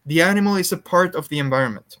 The animal is a part of the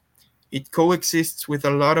environment. It coexists with a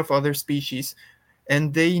lot of other species,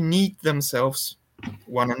 and they need themselves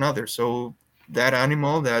one another. So that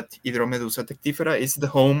animal, that Hydromedusa tectifera, is the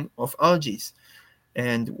home of algae,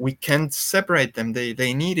 and we can't separate them.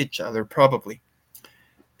 They need each other probably.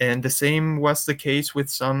 And the same was the case with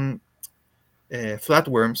some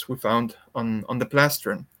flatworms we found on the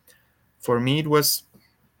plastron. For me, it was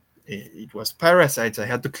parasites. I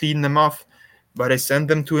had to clean them off, but I sent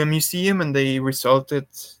them to a museum, and they resulted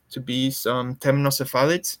to be some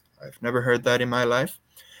temnocephalids. I've never heard that in my life.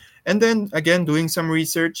 And then again, doing some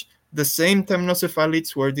research, the same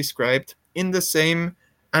temnocephalids were described in the same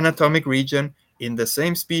anatomic region, in the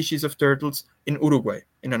same species of turtles in Uruguay,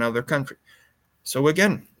 in another country. So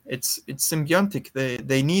again, it's symbiotic.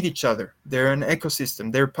 They need each other. They're an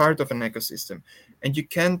ecosystem. They're part of an ecosystem, and you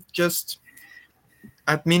can't just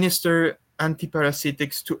administer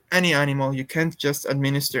antiparasitics to any animal. You can't just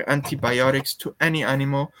administer antibiotics to any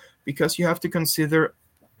animal, because you have to consider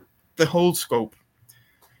the whole scope.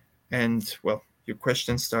 And well, your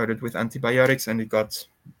question started with antibiotics, and it got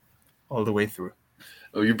all the way through.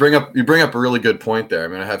 Oh, you bring up a really good point there. I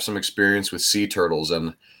mean, I have some experience with sea turtles,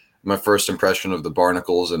 and my first impression of the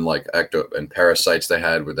barnacles and like ecto and parasites they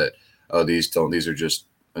had were that, oh, these are just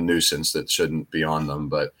a nuisance that shouldn't be on them.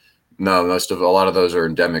 But no, a lot of those are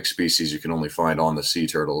endemic species you can only find on the sea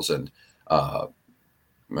turtles, and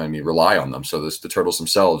rely on them. So the turtles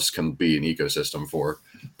themselves can be an ecosystem for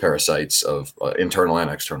parasites of internal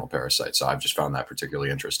and external parasites. So I've just found that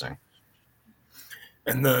particularly interesting.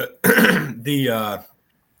 And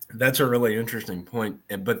that's a really interesting point.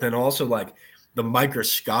 But then also like the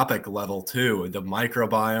microscopic level too, the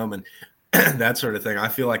microbiome and that sort of thing. I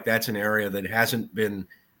feel like that's an area that hasn't been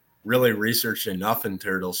really researched enough in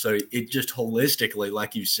turtles. So it just holistically,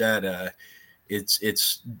 like you said,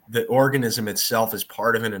 it's the organism itself is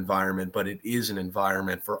part of an environment, but it is an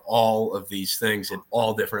environment for all of these things at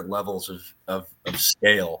all different levels of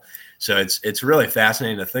scale. So it's really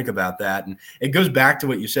fascinating to think about that. And it goes back to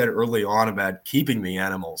what you said early on about keeping the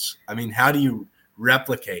animals. I mean, how do you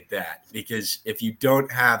replicate that? Because if you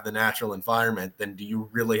don't have the natural environment, then do you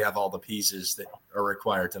really have all the pieces that are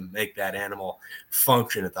required to make that animal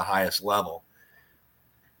function at the highest level?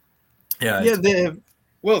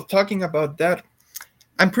 Well, talking about that,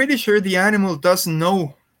 I'm pretty sure the animal doesn't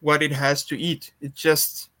know what it has to eat. It's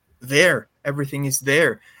just there. Everything is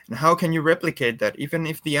there. And how can you replicate that? Even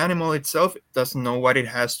if the animal itself doesn't know what it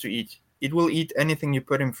has to eat, it will eat anything you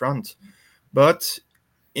put in front. But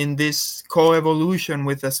in this coevolution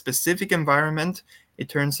with a specific environment, it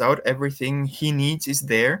turns out everything he needs is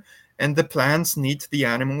there, and the plants need the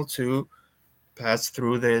animal to pass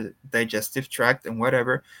through the digestive tract and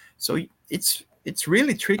whatever. So it's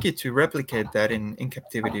really tricky to replicate that in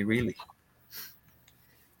captivity, really.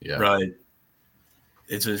 Yeah. Right.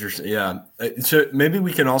 It's interesting. Yeah. So maybe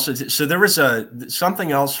we can also, so there was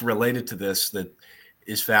something else related to this that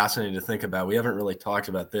is fascinating to think about. We haven't really talked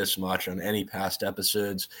about this much on any past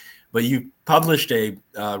episodes, but you published a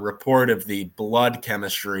report of the blood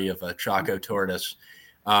chemistry of a Chaco tortoise.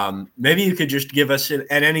 Maybe you could just give us at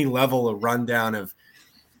any level a rundown of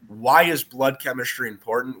why is blood chemistry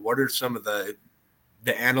important? What are some of the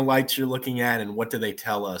analytes you're looking at, and what do they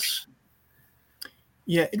tell us?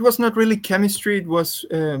 Yeah, it was not really chemistry. It was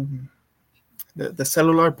the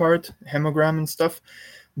cellular part, hemogram and stuff.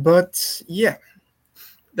 But yeah,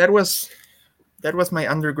 that was my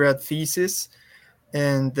undergrad thesis,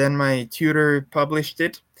 and then my tutor published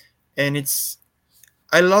it, and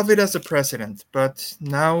I love it as a precedent. But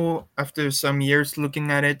now, after some years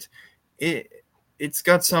looking at it, it's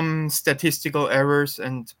got some statistical errors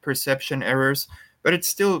and perception errors, but it's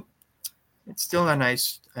still a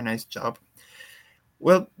nice job.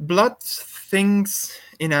 Well, blood things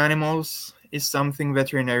in animals is something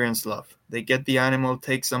veterinarians love. They get the animal,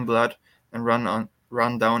 take some blood, and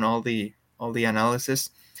run down all the analysis.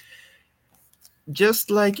 Just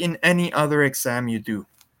like in any other exam you do,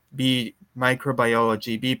 be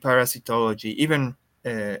microbiology, be parasitology, even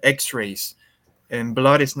X-rays, and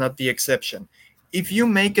blood is not the exception. If you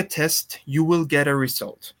make a test, you will get a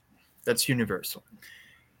result. That's universal.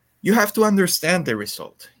 You have to understand the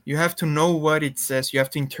result. You have to know what it says. You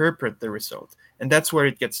have to interpret the result. And that's where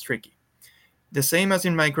it gets tricky. The same as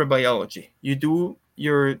in microbiology. You do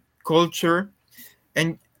your culture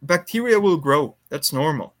and bacteria will grow. That's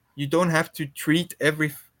normal. You don't have to treat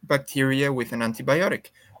every bacteria with an antibiotic.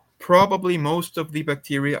 Probably most of the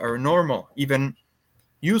bacteria are normal, even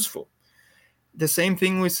useful. The same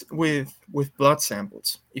thing with blood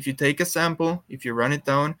samples. If you take a sample, if you run it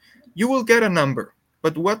down, you will get a number.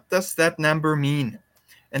 But what does that number mean?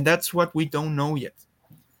 And that's what we don't know yet,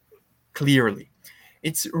 clearly.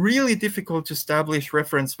 It's really difficult to establish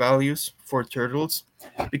reference values for turtles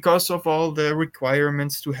because of all the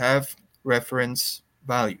requirements to have reference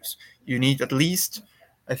values. You need at least,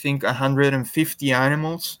 I think, 150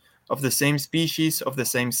 animals of the same species, of the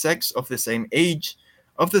same sex, of the same age,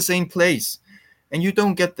 of the same place. And you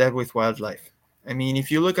don't get that with wildlife. I mean, if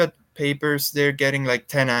you look at papers, they're getting like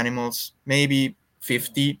 10 animals, maybe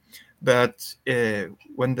 50, but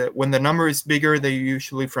when the number is bigger, they're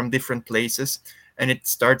usually from different places, and it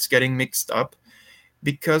starts getting mixed up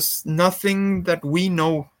because nothing that we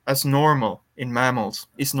know as normal in mammals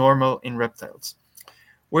is normal in reptiles.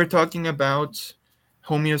 We're talking about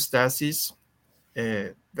homeostasis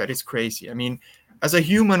that is crazy. I mean, as a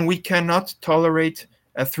human, we cannot tolerate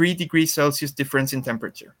a 3 degrees Celsius difference in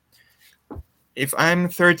temperature. If I'm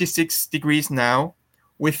 36 degrees now,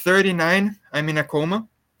 with 39, I'm in a coma.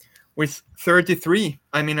 With 33,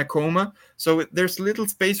 I'm in a coma. So there's little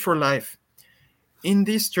space for life. In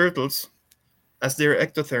these turtles, as they're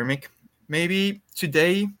ectothermic, maybe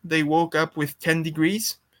today they woke up with 10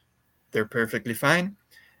 degrees. They're perfectly fine.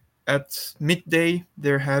 At midday,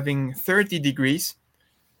 they're having 30 degrees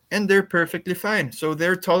and they're perfectly fine. So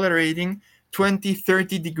they're tolerating 20,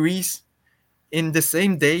 30 degrees in the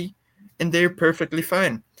same day and they're perfectly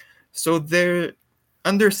fine. So they're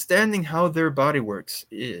understanding how their body works.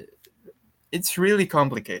 It's really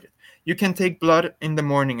complicated. You can take blood in the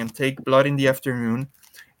morning and take blood in the afternoon,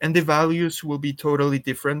 and the values will be totally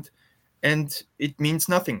different, and it means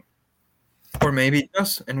nothing. Or maybe it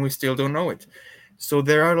does, and we still don't know it. So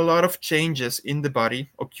there are a lot of changes in the body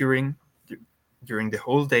occurring during the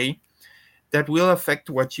whole day that will affect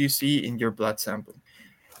what you see in your blood sample.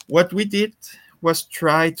 What we did was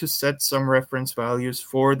try to set some reference values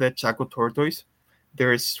for the Chaco tortoise.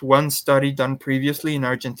 There is one study done previously in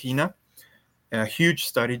Argentina, a huge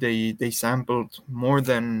study. They sampled more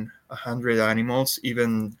than 100 animals,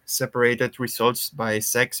 even separated results by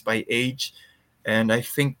sex, by age, and I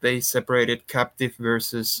think they separated captive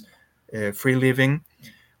versus free living.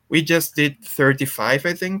 We just did 35,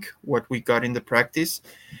 I think, what we got in the practice.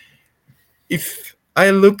 If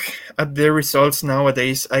I look at the results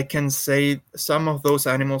nowadays, I can say some of those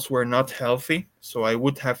animals were not healthy, so I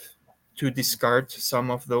would have to discard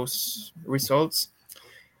some of those results.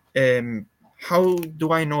 How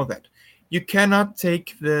do I know that? You cannot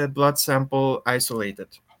take the blood sample isolated.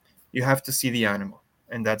 You have to see the animal,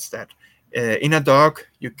 and that's that. In a dog,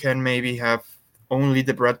 you can maybe have only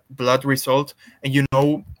the blood result, and you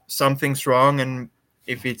know something's wrong, and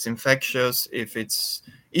if it's infectious, if it's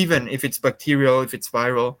bacterial, if it's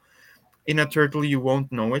viral. In a turtle, you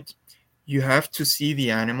won't know it. You have to see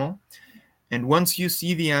the animal, and once you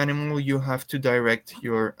see the animal, you have to direct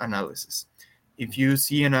your analysis. If you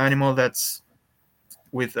see an animal that's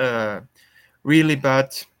with a really bad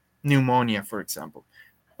pneumonia, for example,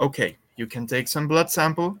 okay, you can take some blood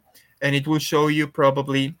sample and it will show you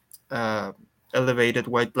probably elevated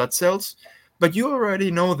white blood cells, but you already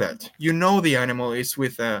know that. You know the animal is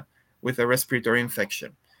with a respiratory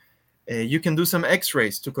infection. You can do some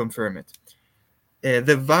x-rays to confirm it.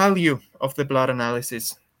 The value of the blood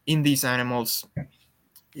analysis in these animals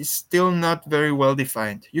is still not very well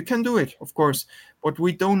defined. You can do it, of course, but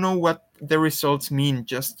we don't know what the results mean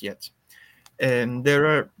just yet. And there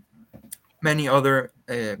are many other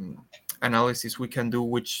analyses we can do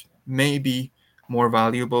which may be more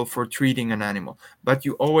valuable for treating an animal, but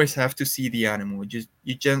you always have to see the animal.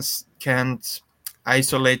 You just can't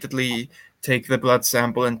isolatedly take the blood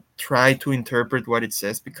sample and try to interpret what it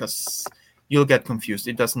says, because you'll get confused.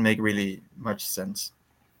 It doesn't make really much sense.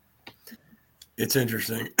 It's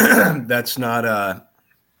interesting. That's not a,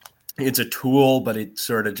 it's a tool, but it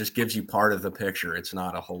sort of just gives you part of the picture. It's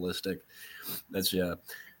not a holistic. That's, yeah.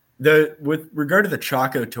 With regard to the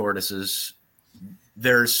Chaco tortoises,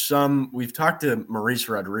 there's some, we've talked to Maurice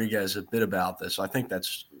Rodriguez a bit about this. I think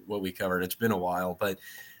that's what we covered. It's been a while, but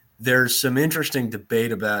there's some interesting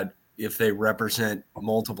debate about if they represent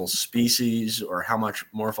multiple species or how much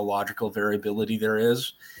morphological variability there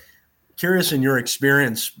is. Curious, in your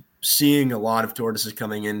experience, seeing a lot of tortoises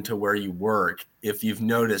coming into where you work, if you've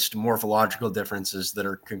noticed morphological differences that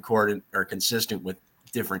are concordant or consistent with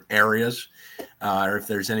different areas, or if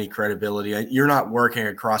there's any credibility. You're not working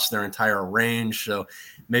across their entire range, so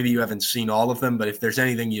maybe you haven't seen all of them, but if there's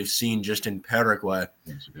anything you've seen just in Paraguay.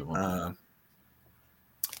 That's a good one.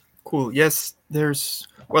 Cool. Yes,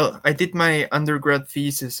 I did my undergrad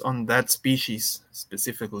thesis on that species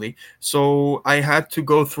specifically. So I had to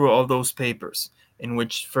go through all those papers in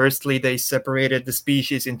which firstly they separated the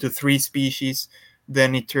species into 3 species.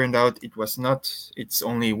 Then it turned out it was not, it's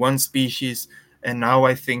only 1 species. And now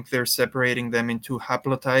I think they're separating them into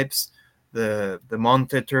haplotypes, the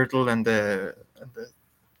Monte turtle and the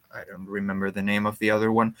I don't remember the name of the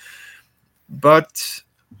other one. But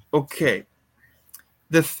okay.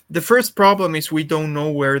 The first problem is we don't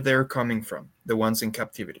know where they're coming from, the ones in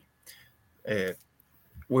captivity.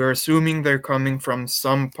 We're assuming they're coming from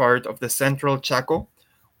some part of the central Chaco,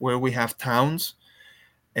 where we have towns,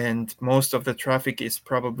 and most of the traffic is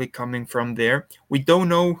probably coming from there. We don't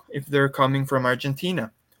know if they're coming from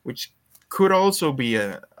Argentina, which could also be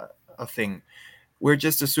a thing. We're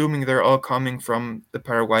just assuming they're all coming from the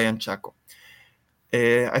Paraguayan Chaco.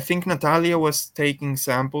 I think Natalia was taking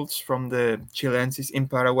samples from the Chilensis in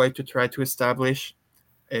Paraguay to try to establish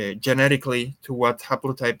genetically to what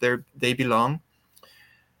haplotype they belong.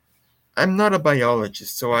 I'm not a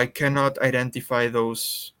biologist, so I cannot identify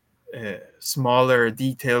those smaller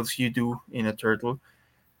details you do in a turtle.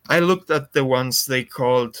 I looked at the ones they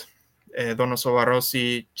called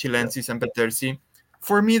Donosovarrosi, Chilensis, and Petersi.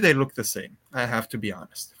 For me, they look the same. I have to be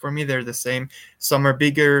honest. For me, they're the same. Some are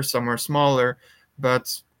bigger, some are smaller,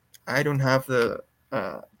 but I don't have the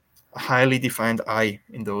highly defined eye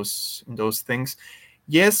in those things.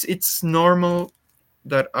 Yes, it's normal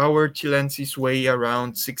that our Chilensis weigh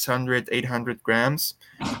around 600, 800 grams.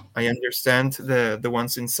 I understand the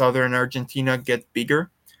ones in southern Argentina get bigger.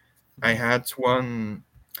 I had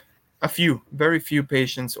very few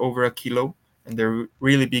patients over a kilo, and they're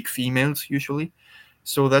really big females usually.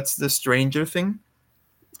 So that's the stranger thing.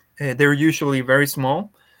 They're usually very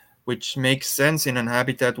small, which makes sense in an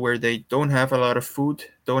habitat where they don't have a lot of food,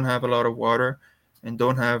 don't have a lot of water, and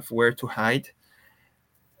don't have where to hide.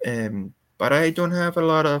 But I don't have a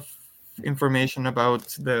lot of information about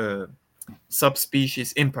the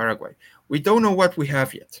subspecies in Paraguay. We don't know what we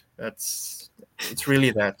have yet. It's really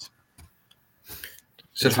that.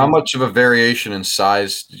 So how much of a variation in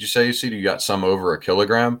size did you say you see? You got some over 1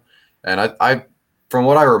 kilogram, and I from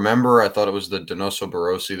what I remember, I thought it was the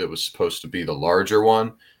Donosovarrosi that was supposed to be the larger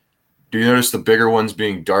one. Do you notice the bigger ones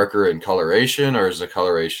being darker in coloration, or is the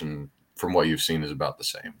coloration from what you've seen is about the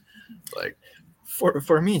same? Like,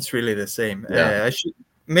 for me, it's really the same. Yeah.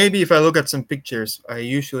 Maybe if I look at some pictures, I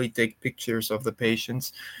usually take pictures of the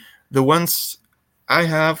patients. The ones I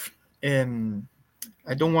have in,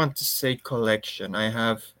 I don't want to say collection, I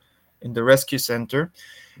have in the rescue center.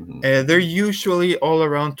 They're usually all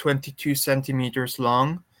around 22 centimeters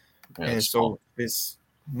long. So this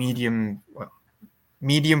medium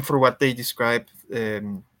for what they describe.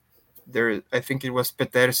 There, I think it was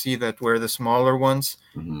Petersi that were the smaller ones,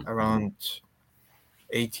 around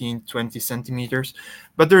 18, 20 centimeters,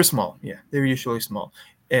 but they're small. Yeah, they're usually small.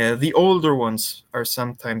 The older ones are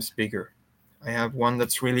sometimes bigger. I have one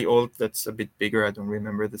that's really old that's a bit bigger. I don't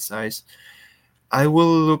remember the size. I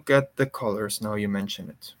will look at the colors now you mention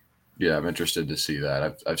it. Yeah, I'm interested to see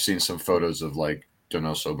that. I've seen some photos of like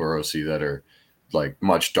Donoso borosi that are like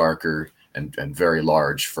much darker and very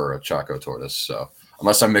large for a Chaco tortoise. So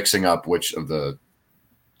unless I'm mixing up which of the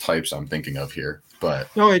types I'm thinking of here,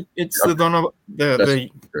 but No, it's the that's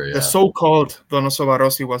sure, the yeah, so-called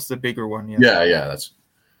Donosovarosi was the bigger one. Yeah. yeah. That's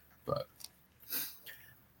but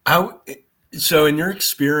How, so in your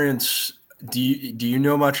experience, do you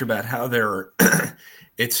know much about how there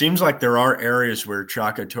it seems like there are areas where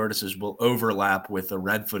Chaco tortoises will overlap with the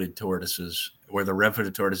red-footed tortoises, where the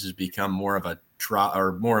red-footed tortoises become more of a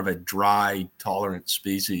dry, tolerant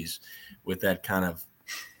species with that kind of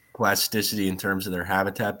plasticity in terms of their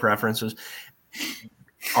habitat preferences.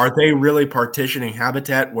 Are they really partitioning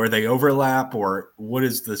habitat where they overlap, or what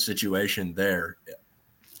is the situation there?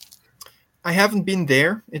 I haven't been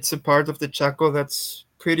there. It's a part of the Chaco that's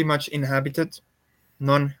pretty much inhabited,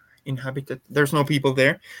 non-inhabited. There's no people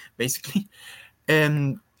there, basically.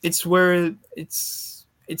 And it's where it's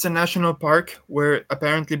a national park where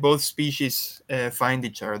apparently both species find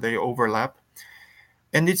each other. They overlap.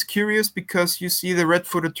 And it's curious because you see the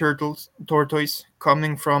red-footed tortoise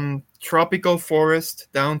coming from tropical forest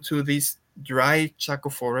down to this dry Chaco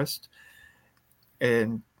forest.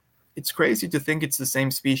 And it's crazy to think it's the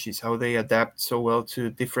same species, how they adapt so well to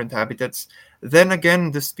different habitats. Then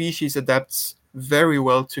again, the species adapts very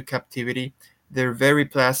well to captivity. They're very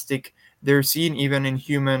plastic. They're seen even in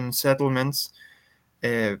human settlements.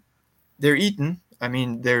 Uh, they're eaten. I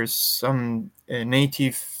mean, there's some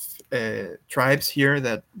native tribes here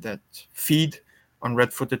that feed on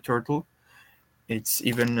red-footed turtle. It's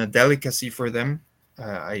even a delicacy for them.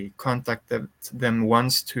 I contacted them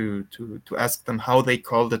once to ask them how they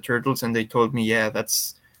call the turtles, and they told me, yeah,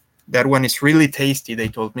 that one is really tasty. They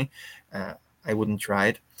told me, I wouldn't try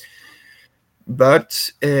it, but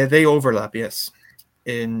they overlap, yes.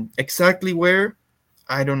 And exactly where,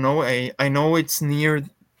 I don't know. I know it's near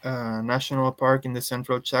national park in the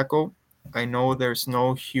central Chaco. I know there's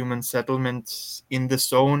no human settlements in the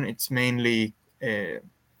zone. It's mainly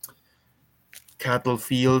cattle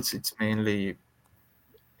fields. It's mainly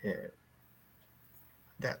uh,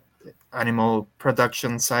 that animal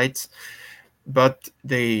production sites, but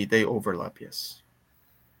they overlap. Yes.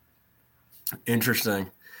 Interesting.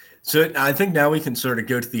 So I think now we can sort of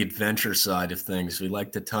go to the adventure side of things. We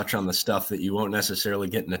like to touch on the stuff that you won't necessarily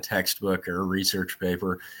get in a textbook or a research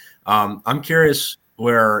paper. I'm curious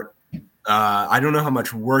where I don't know how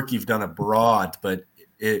much work you've done abroad, but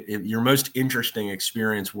your most interesting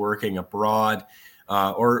experience working abroad,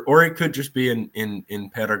 or it could just be in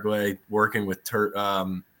Paraguay working with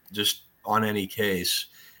just on any case.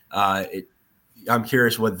 I'm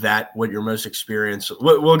curious what your most experience.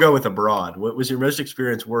 We'll go with abroad. What was your most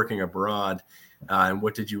experience working abroad, and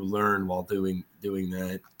what did you learn while doing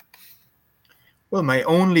that? Well, my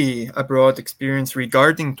only abroad experience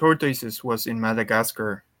regarding tortoises was in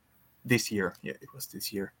Madagascar this year. Yeah, it was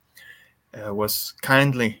this year. I was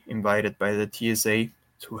kindly invited by the TSA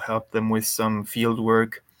to help them with some field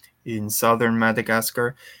work in southern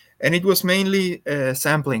Madagascar. And it was mainly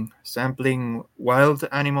sampling wild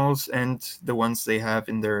animals and the ones they have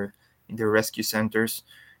in their rescue centers.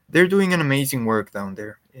 They're doing an amazing work down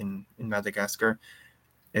there in Madagascar.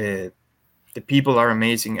 Uh, the people are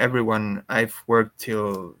amazing. Everyone I've worked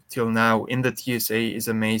till now in the TSA is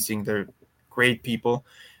amazing. They're great people,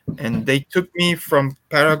 and they took me from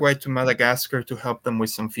Paraguay to Madagascar to help them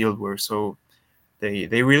with some field work. So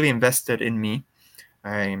they really invested in me.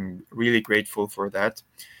 I'm really grateful for that.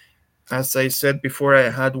 As I said before, I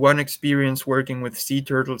had one experience working with sea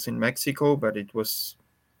turtles in Mexico, but it was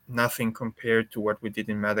nothing compared to what we did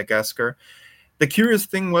in Madagascar. The curious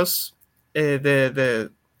thing was the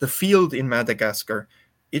field in Madagascar.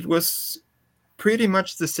 It was pretty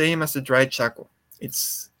much the same as the dry Chaco.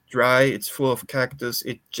 It's dry, it's full of cactus,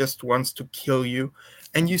 it just wants to kill you.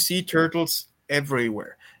 And you see turtles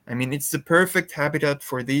everywhere. I mean, it's the perfect habitat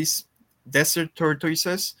for these desert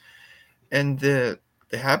tortoises. And the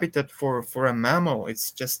habitat for a mammal,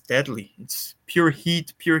 it's just deadly. It's pure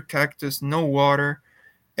heat, pure cactus, no water.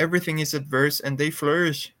 Everything is adverse, and they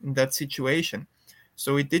flourish in that situation.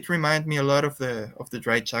 So it did remind me a lot of the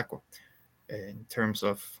dry Chaco in terms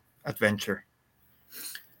of adventure.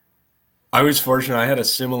 I was fortunate. I had a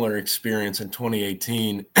similar experience in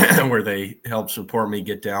 2018 where they helped support me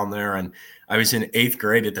get down there. And I was in eighth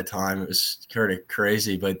grade at the time. It was kind of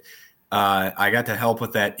crazy, but I got to help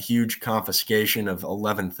with that huge confiscation of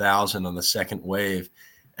 11,000 on the second wave.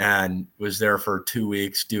 and was there for 2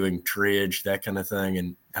 weeks doing triage, that kind of thing,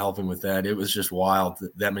 and helping with that. It was just wild,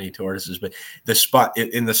 that many tortoises. But the spot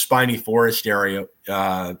in the spiny forest area,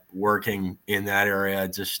 working in that area,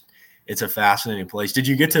 it's a fascinating place. Did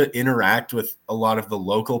you get to interact with a lot of the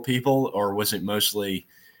local people, or was it mostly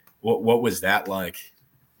what was that like?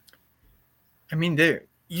 I mean, there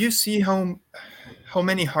you see how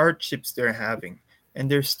many hardships they're having, and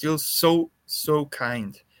they're still so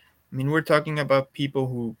kind. I mean, we're talking about people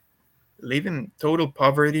who live in total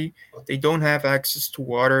poverty. They don't have access to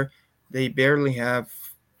water. They barely have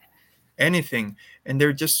anything, and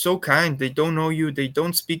they're just so kind. They don't know you. They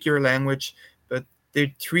don't speak your language, but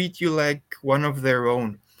they treat you like one of their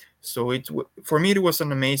own. So for me, it was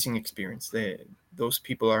an amazing experience. Those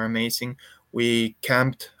people are amazing. We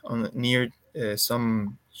camped on near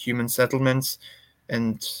some human settlements,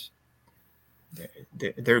 and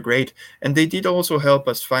they're great. And they did also help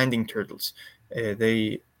us finding turtles.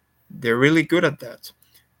 They're really good at that.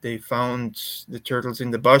 They found the turtles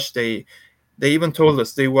in the bush. They even told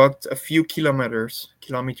us they walked a few kilometers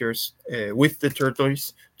with the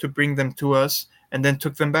turtles to bring them to us, and then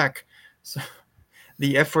took them back. So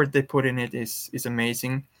the effort they put in it is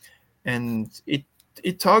amazing, and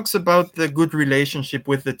it talks about the good relationship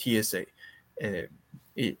with the TSA. Uh,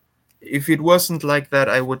 it, if it wasn't like that,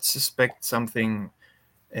 I would suspect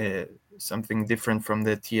uh, something different from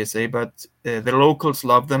the TSA. But the locals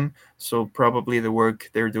love them, so probably the work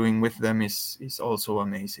they're doing with them is also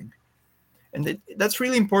amazing. And that's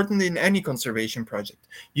really important in any conservation project.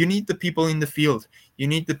 You need the people in the field. You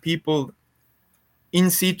need the people in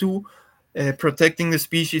situ, protecting the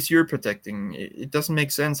species you're protecting. It doesn't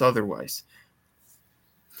make sense otherwise.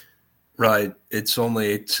 Right.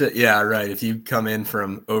 Yeah, right. If you come in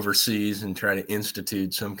from overseas and try to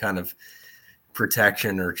institute some kind of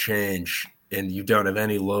protection or change, and you don't have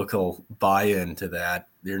any local buy-in to that,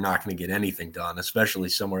 you're not going to get anything done, especially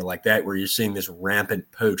somewhere like that where you're seeing this rampant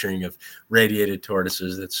poaching of radiated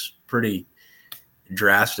tortoises. That's pretty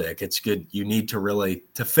drastic. It's good. You need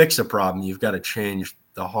to fix a problem, you've got to change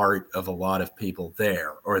the heart of a lot of people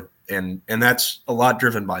there, and that's a lot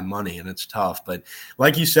driven by money, and it's tough. But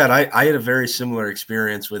like you said, I had a very similar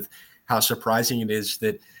experience with how surprising it is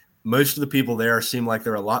that most of the people there seem like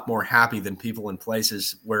they're a lot more happy than people in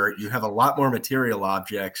places where you have a lot more material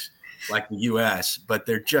objects like the US, but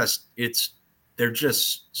they're just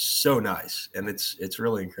so nice, and it's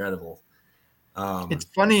really incredible. It's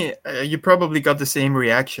funny. You probably got the same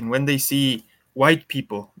reaction when they see white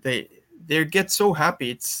people. They get so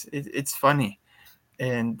happy. It's funny,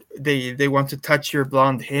 and they want to touch your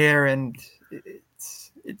blonde hair, and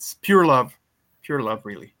it's pure love,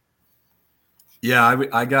 really. Yeah,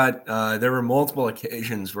 I got there were multiple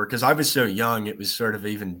occasions where, because I was so young, it was sort of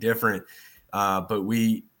even different. But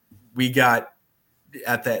we got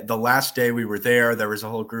at the last day we were there was a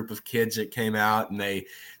whole group of kids that came out, and they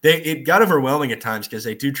it got overwhelming at times because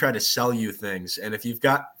they do try to sell you things, and if you've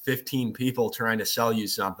got 15 people trying to sell you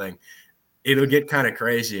something, it'll get kind of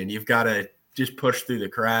crazy, and you've got to just push through the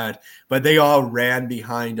crowd. But they all ran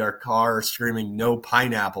behind our car screaming "No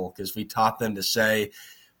pineapple" because we taught them to say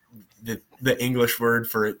the English word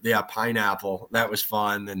for pineapple. That was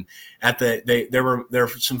fun. And there were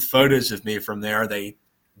some photos of me from there. They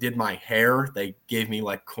did my hair. They gave me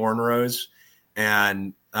like cornrows,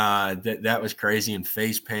 and that was crazy, and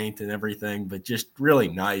face paint and everything. But just really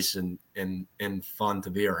nice and fun to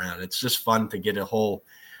be around. It's just fun to get a whole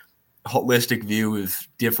holistic view of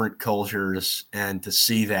different cultures, and to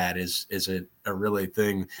see that is a really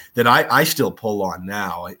thing that I still pull on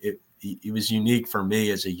now. It was unique for me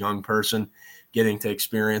as a young person getting to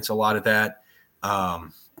experience a lot of that.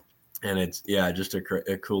 And it's just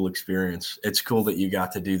a cool experience. It's cool that you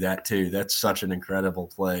got to do that too. That's such an incredible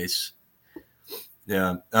place.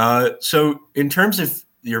 Yeah. So in terms of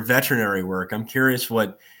your veterinary work, I'm curious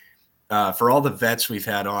what, for all the vets we've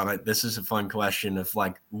had on it, this is a fun question of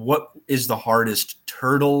like, what is the hardest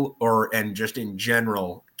turtle and just in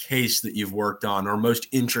general case that you've worked on, or most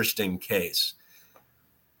interesting case?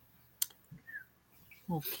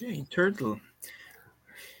 Okay, turtle.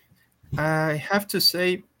 I have to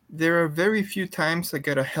say there are very few times I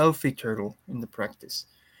get a healthy turtle in the practice.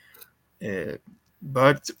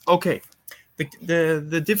 But okay,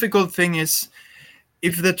 the difficult thing is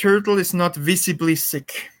if the turtle is not visibly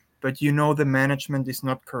sick, but you know the management is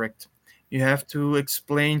not correct, you have to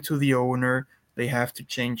explain to the owner. They have to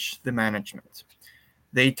change the management.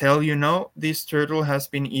 They tell you, no, this turtle has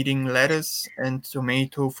been eating lettuce and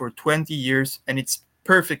tomato for 20 years and it's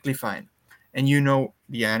perfectly fine. And you know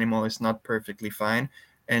the animal is not perfectly fine,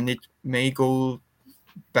 and it may go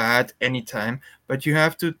bad anytime, but you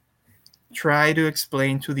have to try to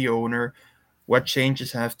explain to the owner what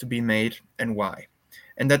changes have to be made and why.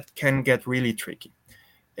 And that can get really tricky.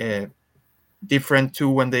 Uh, Different to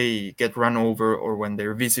when they get run over or when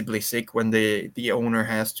they're visibly sick, when the owner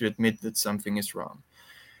has to admit that something is wrong.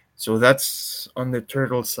 So that's on the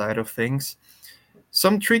turtle side of things.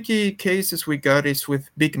 Some tricky cases we got is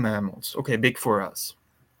with big mammals. Okay, big for us.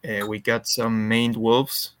 We got some maned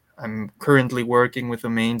wolves. I'm currently working with a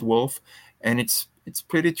maned wolf, and it's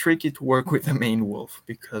pretty tricky to work with a maned wolf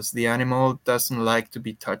because the animal doesn't like to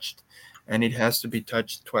be touched, and it has to be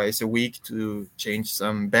touched twice a week to change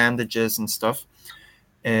some bandages and stuff.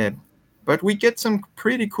 Uh, but we get some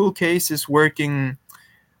pretty cool cases working.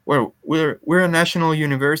 Well, we're a national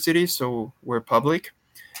university, so we're public,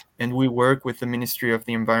 and we work with the Ministry of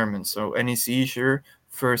the Environment. So any seizure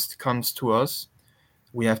first comes to us.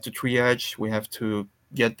 We have to triage, we have to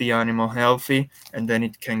get the animal healthy, and then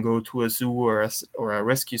it can go to a zoo or a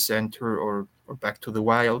rescue center or back to the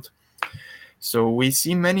wild. So we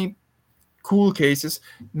see many cool cases,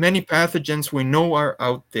 many pathogens we know are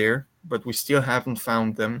out there, but we still haven't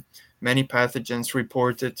found them. Many pathogens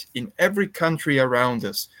reported in every country around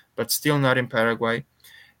us, but still not in Paraguay.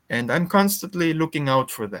 And I'm constantly looking out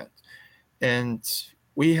for that. And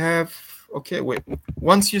we have okay wait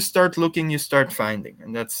once you start looking you start finding,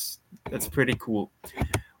 and that's pretty cool.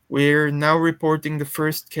 We're now reporting the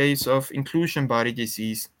first case of inclusion body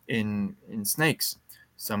disease in snakes,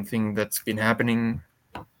 something that's been happening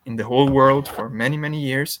in the whole world for many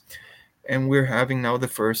years, and we're having now the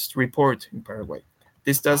first report in Paraguay.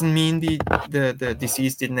 This doesn't mean the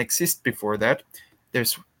disease didn't exist before that.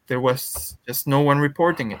 there's there was just no one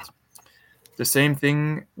reporting it. The same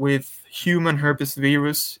thing with human herpes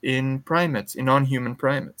virus in primates, in non-human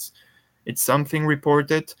primates. It's something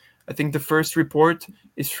reported. I think the first report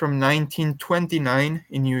is from 1929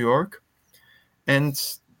 in New York, and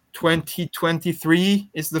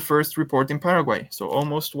 2023 is the first report in Paraguay. So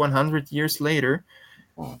almost 100 years later,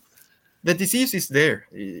 the disease is there.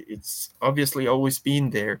 It's obviously always been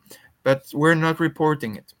there, but we're not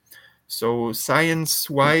reporting it. So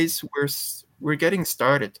science-wise, we're getting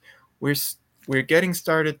started. We're we're getting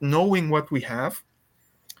started knowing what we have.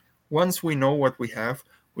 Once we know what we have,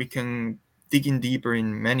 we can dig in deeper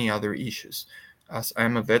in many other issues. As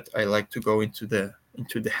I'm a vet, I like to go into the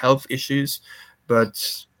health issues,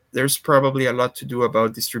 but there's probably a lot to do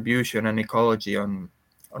about distribution and ecology on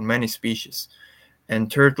many species.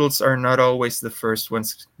 And turtles are not always the first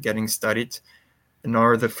ones getting studied,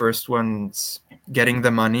 nor the first ones getting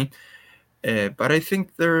the money. But I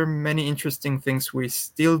think there are many interesting things we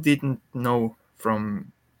still didn't know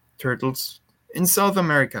from turtles in South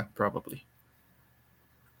America, probably.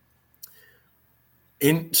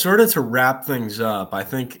 In sort of to wrap things up, I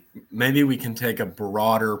think maybe we can take a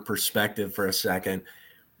broader perspective for a second.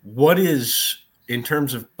 What is, in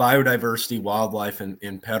terms of biodiversity, wildlife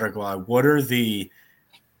in Paraguay, what are the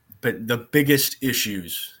biggest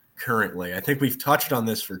issues currently? I think we've touched on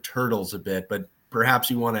this for turtles a bit, but perhaps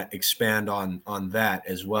you want to expand on that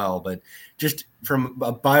as well. But just from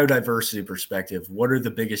a biodiversity perspective, what are the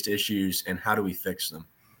biggest issues and how do we fix them?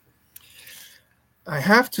 I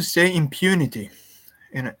have to say impunity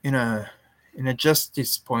in a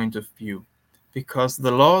justice point of view, because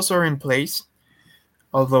the laws are in place,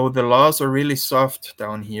 although the laws are really soft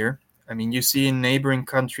down here. I mean, you see in neighboring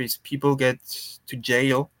countries, people get to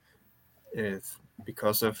jail uh,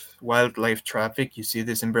 because of wildlife traffic. You see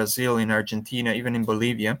this in Brazil, in Argentina, even in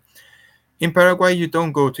Bolivia. In Paraguay, you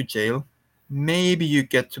don't go to jail. Maybe you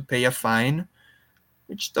get to pay a fine,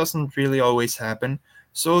 which doesn't really always happen.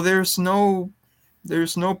 So there's no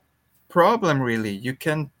problem really. You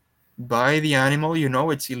can buy the animal, you know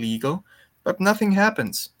it's illegal, but nothing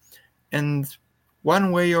happens. And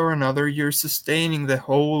one way or another, you're sustaining the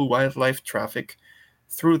whole wildlife traffic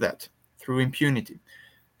through that, through impunity.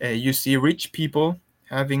 You see rich people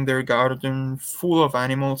having their garden full of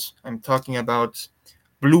animals. I'm talking about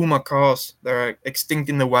blue macaws that are extinct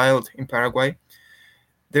in the wild in Paraguay.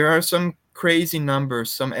 There are some crazy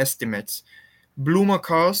numbers, some estimates. Blue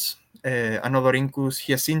macaws, Anodorhynchus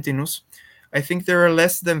hyacintinus, I think there are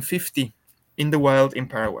less than 50 in the wild in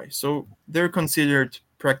Paraguay. So they're considered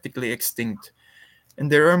practically extinct.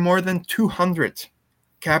 And there are more than 200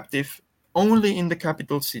 captive only in the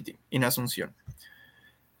capital city, in Asunción.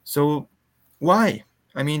 So why?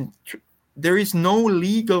 I mean, there is no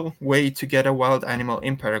legal way to get a wild animal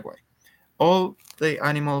in Paraguay. All the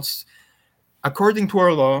animals, according to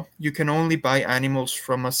our law, you can only buy animals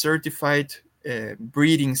from a certified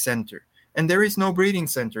breeding center. And there is no breeding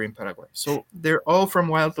center in Paraguay. So they're all from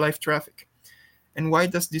wildlife traffic. And why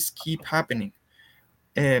does this keep happening?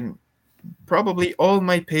 Um, probably all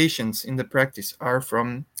my patients in the practice are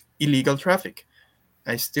from illegal traffic.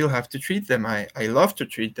 I still have to treat them. I love to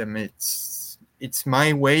treat them. It's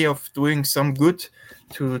my way of doing some good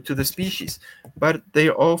to the species. But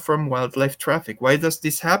they're all from wildlife traffic. Why does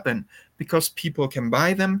this happen? Because people can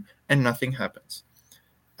buy them and nothing happens.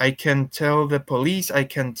 I can tell the police, I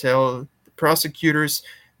can tell the prosecutors,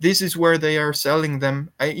 this is where they are selling them.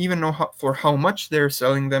 I even know for how much they're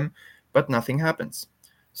selling them, but nothing happens.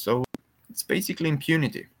 So it's basically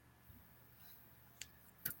impunity.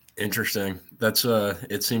 Interesting. That's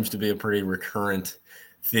it seems to be a pretty recurrent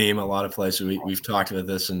theme. A lot of places we've talked about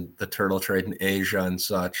this in the turtle trade in Asia and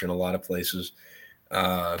such, and a lot of places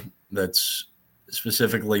that's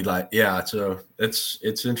specifically like, yeah. So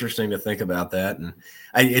it's interesting to think about that, and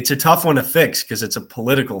it's a tough one to fix because it's a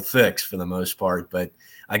political fix for the most part. But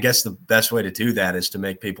I guess the best way to do that is to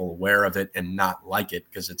make people aware of it and not like it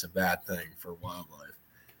because it's a bad thing for wildlife.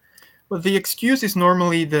 Well, the excuse is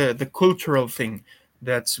normally the cultural thing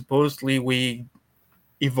that supposedly we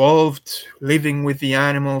evolved living with the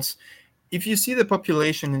animals. If you see the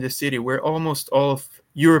population in the city, we're almost all of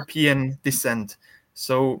European descent.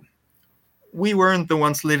 So we weren't the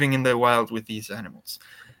ones living in the wild with these animals.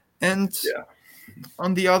 And Yeah.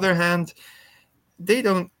 on the other hand, they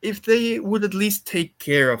don't, if they would at least take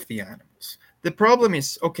care of the animals. The problem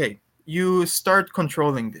is, okay, you start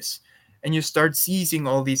controlling this and you start seizing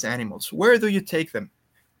all these animals. Where do you take them?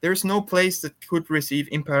 There's no place that could receive,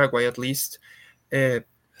 in Paraguay at least, uh,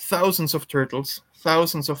 thousands of turtles,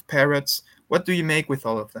 thousands of parrots. What do you make with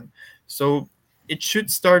all of them? So it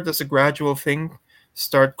should start as a gradual thing.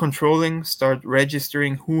 Start controlling, start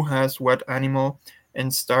registering who has what animal,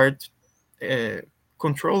 and start uh,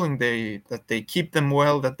 controlling that they keep them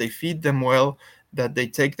well, that they feed them well, that they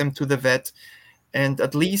take them to the vet, and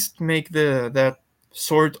at least make that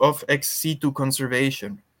sort of ex situ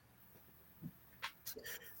conservation.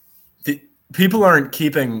 The, people aren't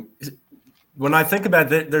keeping. When I think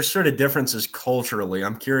about it, there's sort of differences culturally.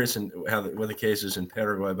 I'm curious in what the case is in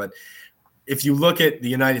Paraguay, but if you look at the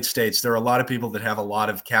United States, there are a lot of people that have a lot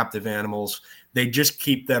of captive animals. They just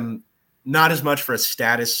keep them not as much for a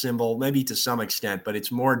status symbol, maybe to some extent, but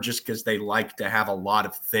it's more just because they like to have a lot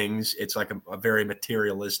of things. It's like a very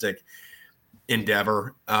materialistic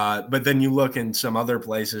endeavor. But then you look in some other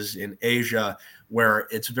places in Asia where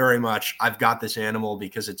it's very much, I've got this animal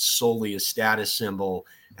because it's solely a status symbol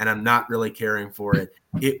and I'm not really caring for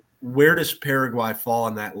it. Where does Paraguay fall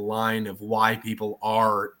on that line of why people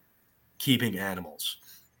are keeping animals?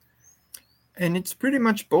 And it's pretty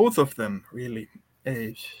much both of them, really.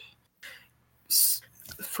 Uh,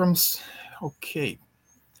 from okay,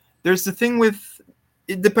 there's the thing with,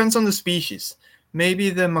 it depends on the species. Maybe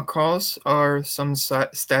the macaws are some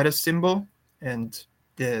status symbol, and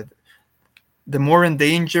the more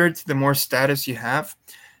endangered, the more status you have.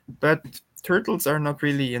 But turtles are not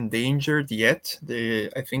really endangered yet.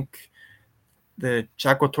 I think the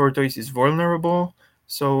Chaco tortoise is vulnerable,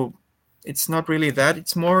 so it's not really that.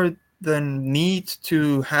 It's more the need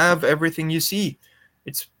to have everything you see.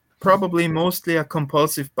 It's probably mostly a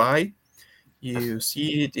compulsive buy. You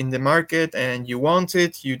see it in the market and you want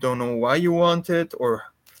it. You don't know why you want it, or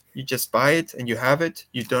you just buy it and you have it.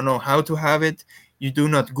 You don't know how to have it. You do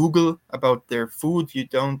not Google about their food. You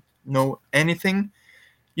don't know anything.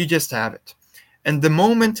 You just have it. And the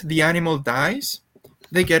moment the animal dies,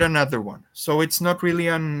 they get another one. So it's not really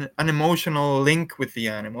an emotional link with the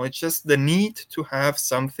animal. It's just the need to have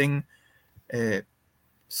something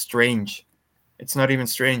strange. It's not even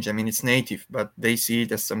strange. I mean, it's native, but they see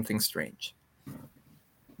it as something strange.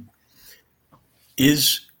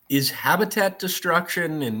 Is habitat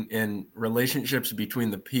destruction and relationships between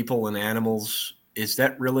the people and animals, is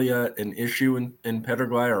that really an issue in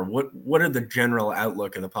Paraguay, or what are the general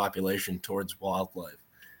outlook of the population towards wildlife?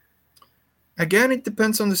 Again, it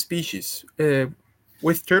depends on the species.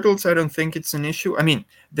 With turtles, I don't think it's an issue. I mean,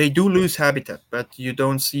 they do lose habitat, but you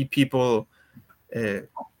don't see people uh,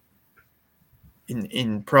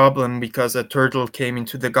 in problem because a turtle came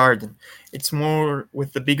into the garden. It's more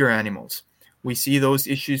with the bigger animals. We see those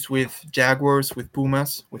issues with jaguars, with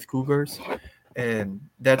pumas, with cougars, and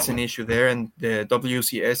that's an issue there. And the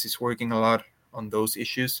WCS is working a lot on those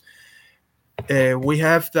issues. We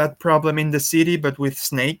have that problem in the city, but with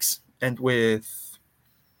snakes and with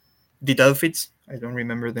the Didelphids. I don't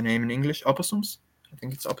remember the name in English. Opossums. I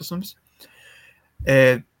think it's opossums.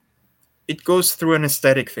 Uh, it goes through an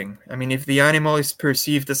aesthetic thing. I mean, if the animal is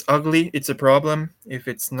perceived as ugly, it's a problem. If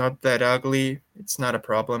it's not that ugly, it's not a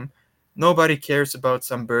problem. Nobody cares about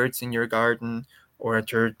some birds in your garden or a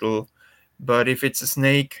turtle. But if it's a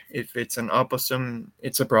snake, if it's an opossum,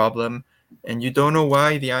 it's a problem. and you don't know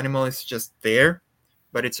why. The animal is just there,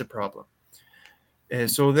 but it's a problem.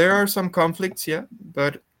 So there are some conflicts, yeah,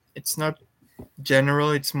 but it's not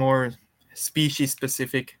general. It's more species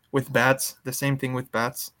specific. With bats, the same thing with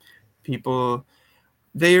bats. People,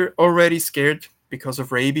 they're already scared because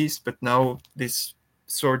of rabies, but now this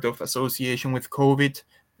sort of association with COVID,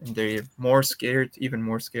 and they're more scared, even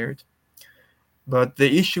more scared. But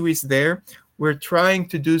the issue is there. We're trying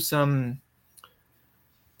to do some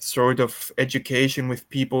sort of education with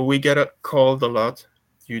people. We get called a lot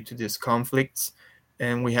due to these conflicts,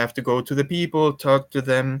 and we have to go to the people, talk to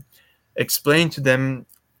them, explain to them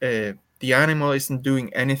the animal isn't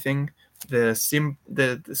doing anything. The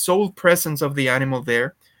sole presence of the animal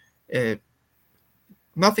there, uh,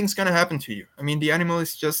 nothing's gonna happen to you. I mean, the animal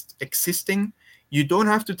is just existing. You don't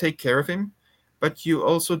have to take care of him, but you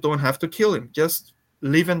also don't have to kill him. Just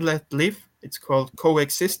live and let live. It's called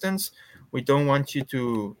coexistence. We don't want you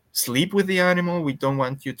to sleep with the animal. We don't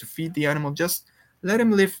want you to feed the animal. Just let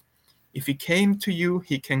him live. If he came to you,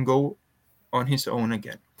 he can go on his own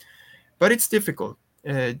again. But it's difficult.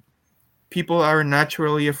 People are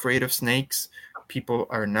naturally afraid of snakes. People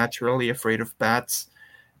are naturally afraid of bats,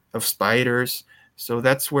 of spiders. So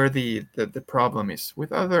that's where the problem is.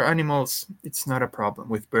 With other animals, it's not a problem.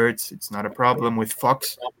 With birds, it's not a problem. With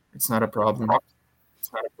fox, it's not a problem.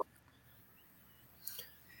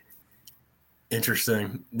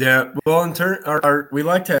 Interesting. Yeah. Well, in turn, we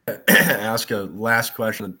like to ask a last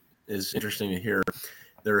question. Is interesting to hear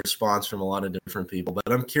the response from a lot of different people.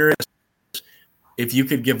 But I'm curious if you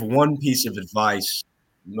could give one piece of advice,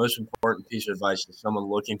 the most important piece of advice to someone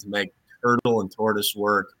looking to make turtle and tortoise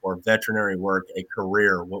work or veterinary work a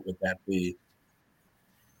career, what would that be?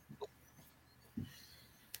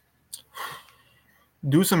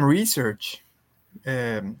 Do some research,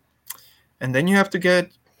 and then you have to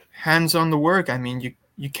get hands on the work. I mean,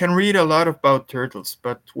 you can read a lot about turtles,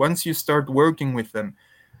 but once you start working with them,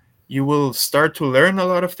 you will start to learn a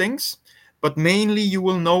lot of things. But mainly, you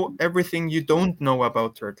will know everything you don't know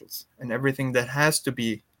about turtles and everything that has to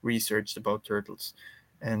be researched about turtles,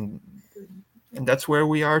 and that's where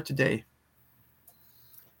we are today.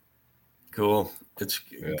 Cool. It's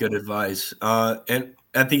good advice. And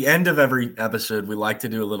at the end of every episode, we like to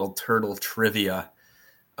do a little turtle trivia.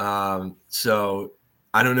 So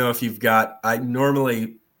I don't know if you've got,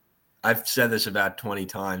 I've said this about 20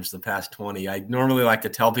 times, the past 20. I normally like to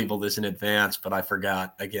tell people this in advance, but I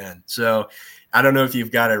forgot again. So I don't know if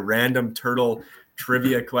you've got a random turtle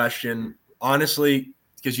trivia question. Honestly,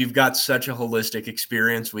 because you've got such a holistic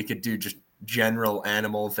experience, we could do just general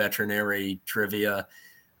animal veterinary trivia.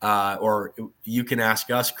 Or you can ask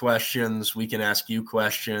us questions. We can ask you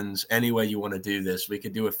questions. Any way you want to do this. We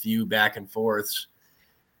could do a few back and forths.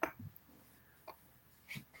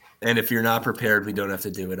 And if you're not prepared, we don't have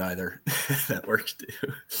to do it either. That works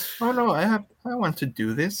too. Oh no, I want to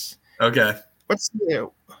do this. Okay.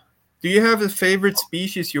 Do you have a favorite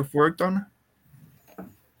species you've worked on?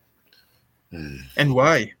 And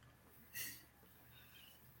why?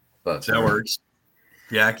 That works.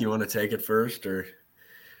 Jack, you want to take it first, or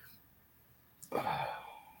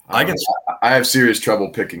I have serious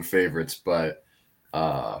trouble picking favorites, but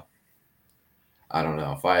I don't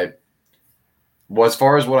know well, as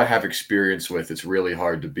far as what I have experience with, it's really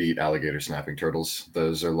hard to beat alligator snapping turtles.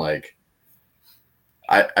 Those are like,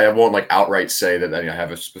 I won't like outright say that I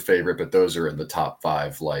have a favorite, but those are in the top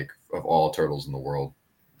 5 like of all turtles in the world.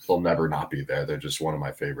 They'll never not be there. They're just one of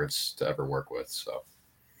my favorites to ever work with. So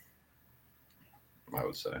I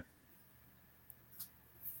would say.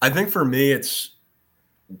 I think for me, it's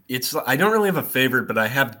I don't really have a favorite, but I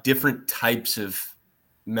have different types of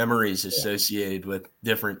memories associated with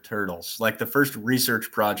different turtles. Like the first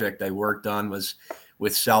research project I worked on was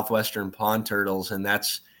with southwestern pond turtles, and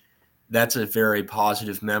that's a very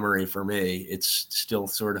positive memory for me. It's still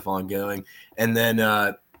sort of ongoing. And then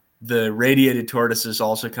the radiated tortoises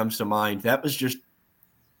also comes to mind. That was just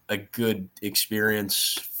a good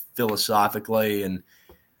experience philosophically and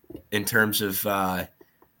in terms of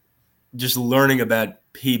just learning about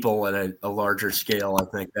people at a larger scale. I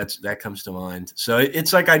think that comes to mind. So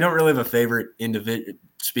it's like I don't really have a favorite individual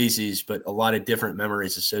species, but a lot of different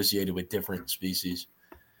memories associated with different species.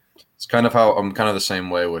 It's kind of how I'm kind of the same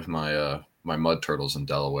way with my my mud turtles in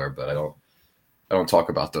Delaware, but I don't talk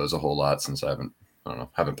about those a whole lot since I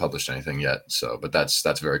haven't published anything yet. So, but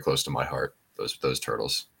that's very close to my heart. Those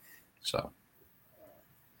turtles. So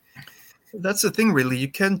that's the thing, really. You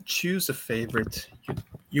can't choose a favorite.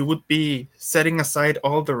 You would be setting aside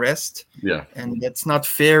all the rest. Yeah. And that's not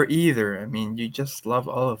fair either. I mean, you just love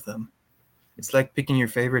all of them. It's like picking your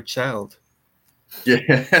favorite child. Yeah.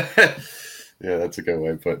 Yeah, that's a good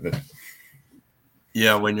way of putting it.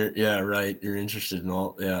 Yeah, when you're interested in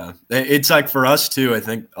all. Yeah, it's like for us too. I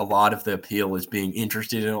think a lot of the appeal is being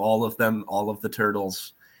interested in all of them, all of the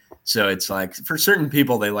turtles. So it's like for certain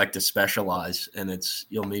people, they like to specialize, and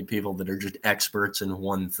you'll meet people that are just experts in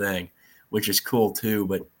one thing, which is cool too.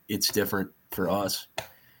 But it's different for us.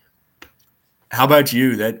 How about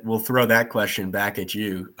you? That we'll throw that question back at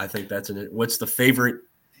you. I think what's the favorite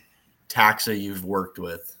taxa you've worked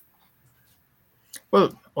with?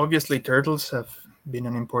 Well, obviously, turtles have been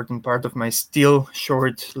an important part of my still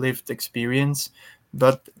short-lived experience,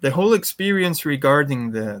 but the whole experience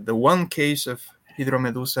regarding the one case of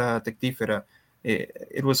Hydromedusa tectifera,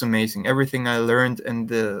 it was amazing. Everything I learned and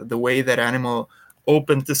the way that animal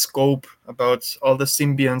opened the scope about all the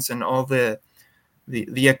symbionts and all the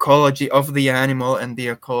ecology of the animal and the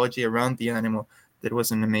ecology around the animal, that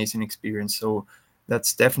was an amazing experience. So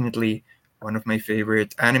that's definitely one of my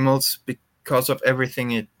favorite animals because of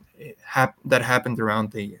everything that happened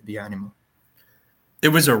around the animal. It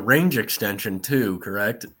was a range extension too,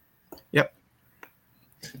 correct? Yep.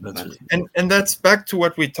 That's and that's back to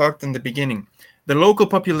what we talked in the beginning. The local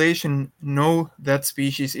population know that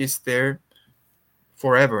species is there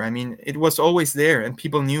forever. I mean, it was always there and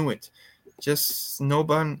people knew it. Just no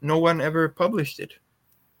one ever published it.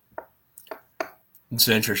 It's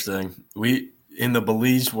interesting. We in the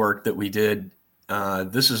Belize work that we did,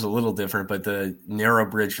 this is a little different, but the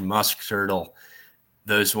narrow-bridged musk turtle,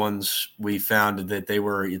 those ones we found that they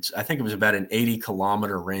were. I think it was about an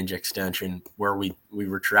 80-kilometer range extension where we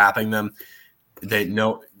were trapping them. They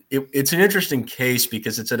know it's an interesting case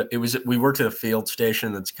because we worked at a field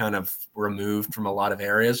station that's kind of removed from a lot of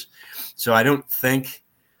areas, so I don't think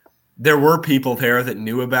there were people there that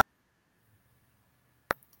knew about.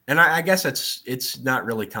 And I guess it's not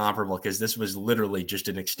really comparable because this was literally just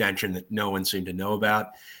an extension that no one seemed to know about.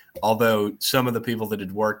 Although some of the people that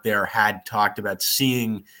had worked there had talked about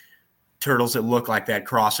seeing turtles that look like that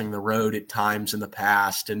crossing the road at times in the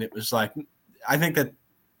past. And it was like, I think that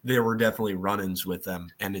there were definitely run-ins with them.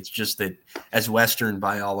 And it's just that as Western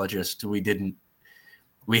biologists, we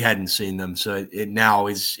hadn't seen them. So it now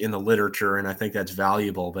is in the literature, and I think that's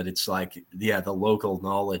valuable. But it's like, yeah, the local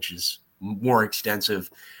knowledge is more extensive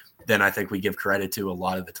than I think we give credit to a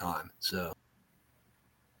lot of the time. So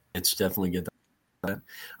it's definitely good.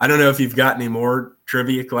 I don't know if you've got any more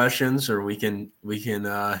trivia questions, or we can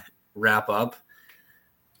wrap up.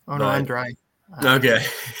 Oh no, I'm dry. Okay.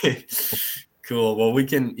 Cool. Well, we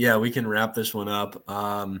can wrap this one up.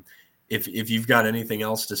 If you've got anything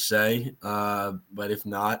else to say, but if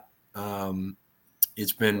not,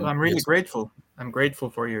 it's been. Well, I'm really grateful. I'm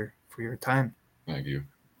grateful for your time. Thank you.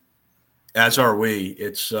 As are we.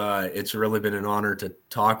 It's really been an honor to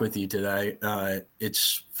talk with you today.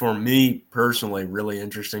 It's for me personally really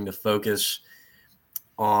interesting to focus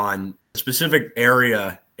on a specific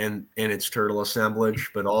area in its turtle assemblage,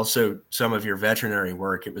 but also some of your veterinary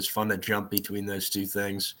work. It was fun to jump between those two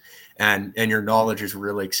things, and your knowledge is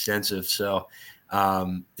really extensive. So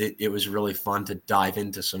it was really fun to dive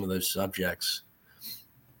into some of those subjects.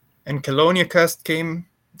 And Colonia Cast came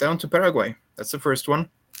down to Paraguay. That's the first one.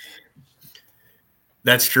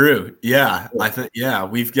 That's true. Yeah. I think,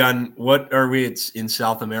 we've done, what are we? It's in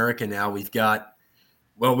South America now. We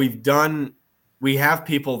have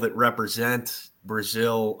people that represent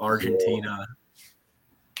Brazil, Argentina,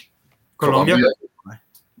 Colombia.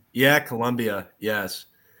 Yeah. Colombia. Yes.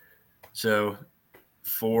 So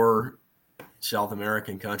 4 South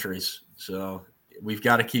American countries. So we've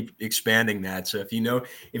got to keep expanding that. So if you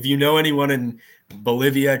know anyone in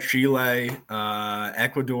Bolivia, Chile,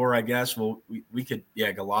 Ecuador, I guess, well, we could,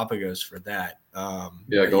 Galapagos for that.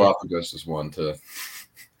 Galapagos is one too.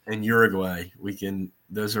 And Uruguay,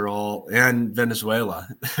 those are all, and Venezuela.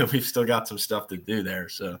 We've still got some stuff to do there.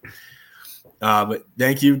 So, but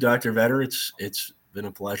thank you, Dr. Vetter. It's been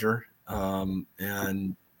a pleasure.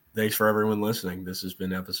 And thanks for everyone listening. This has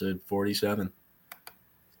been episode 47.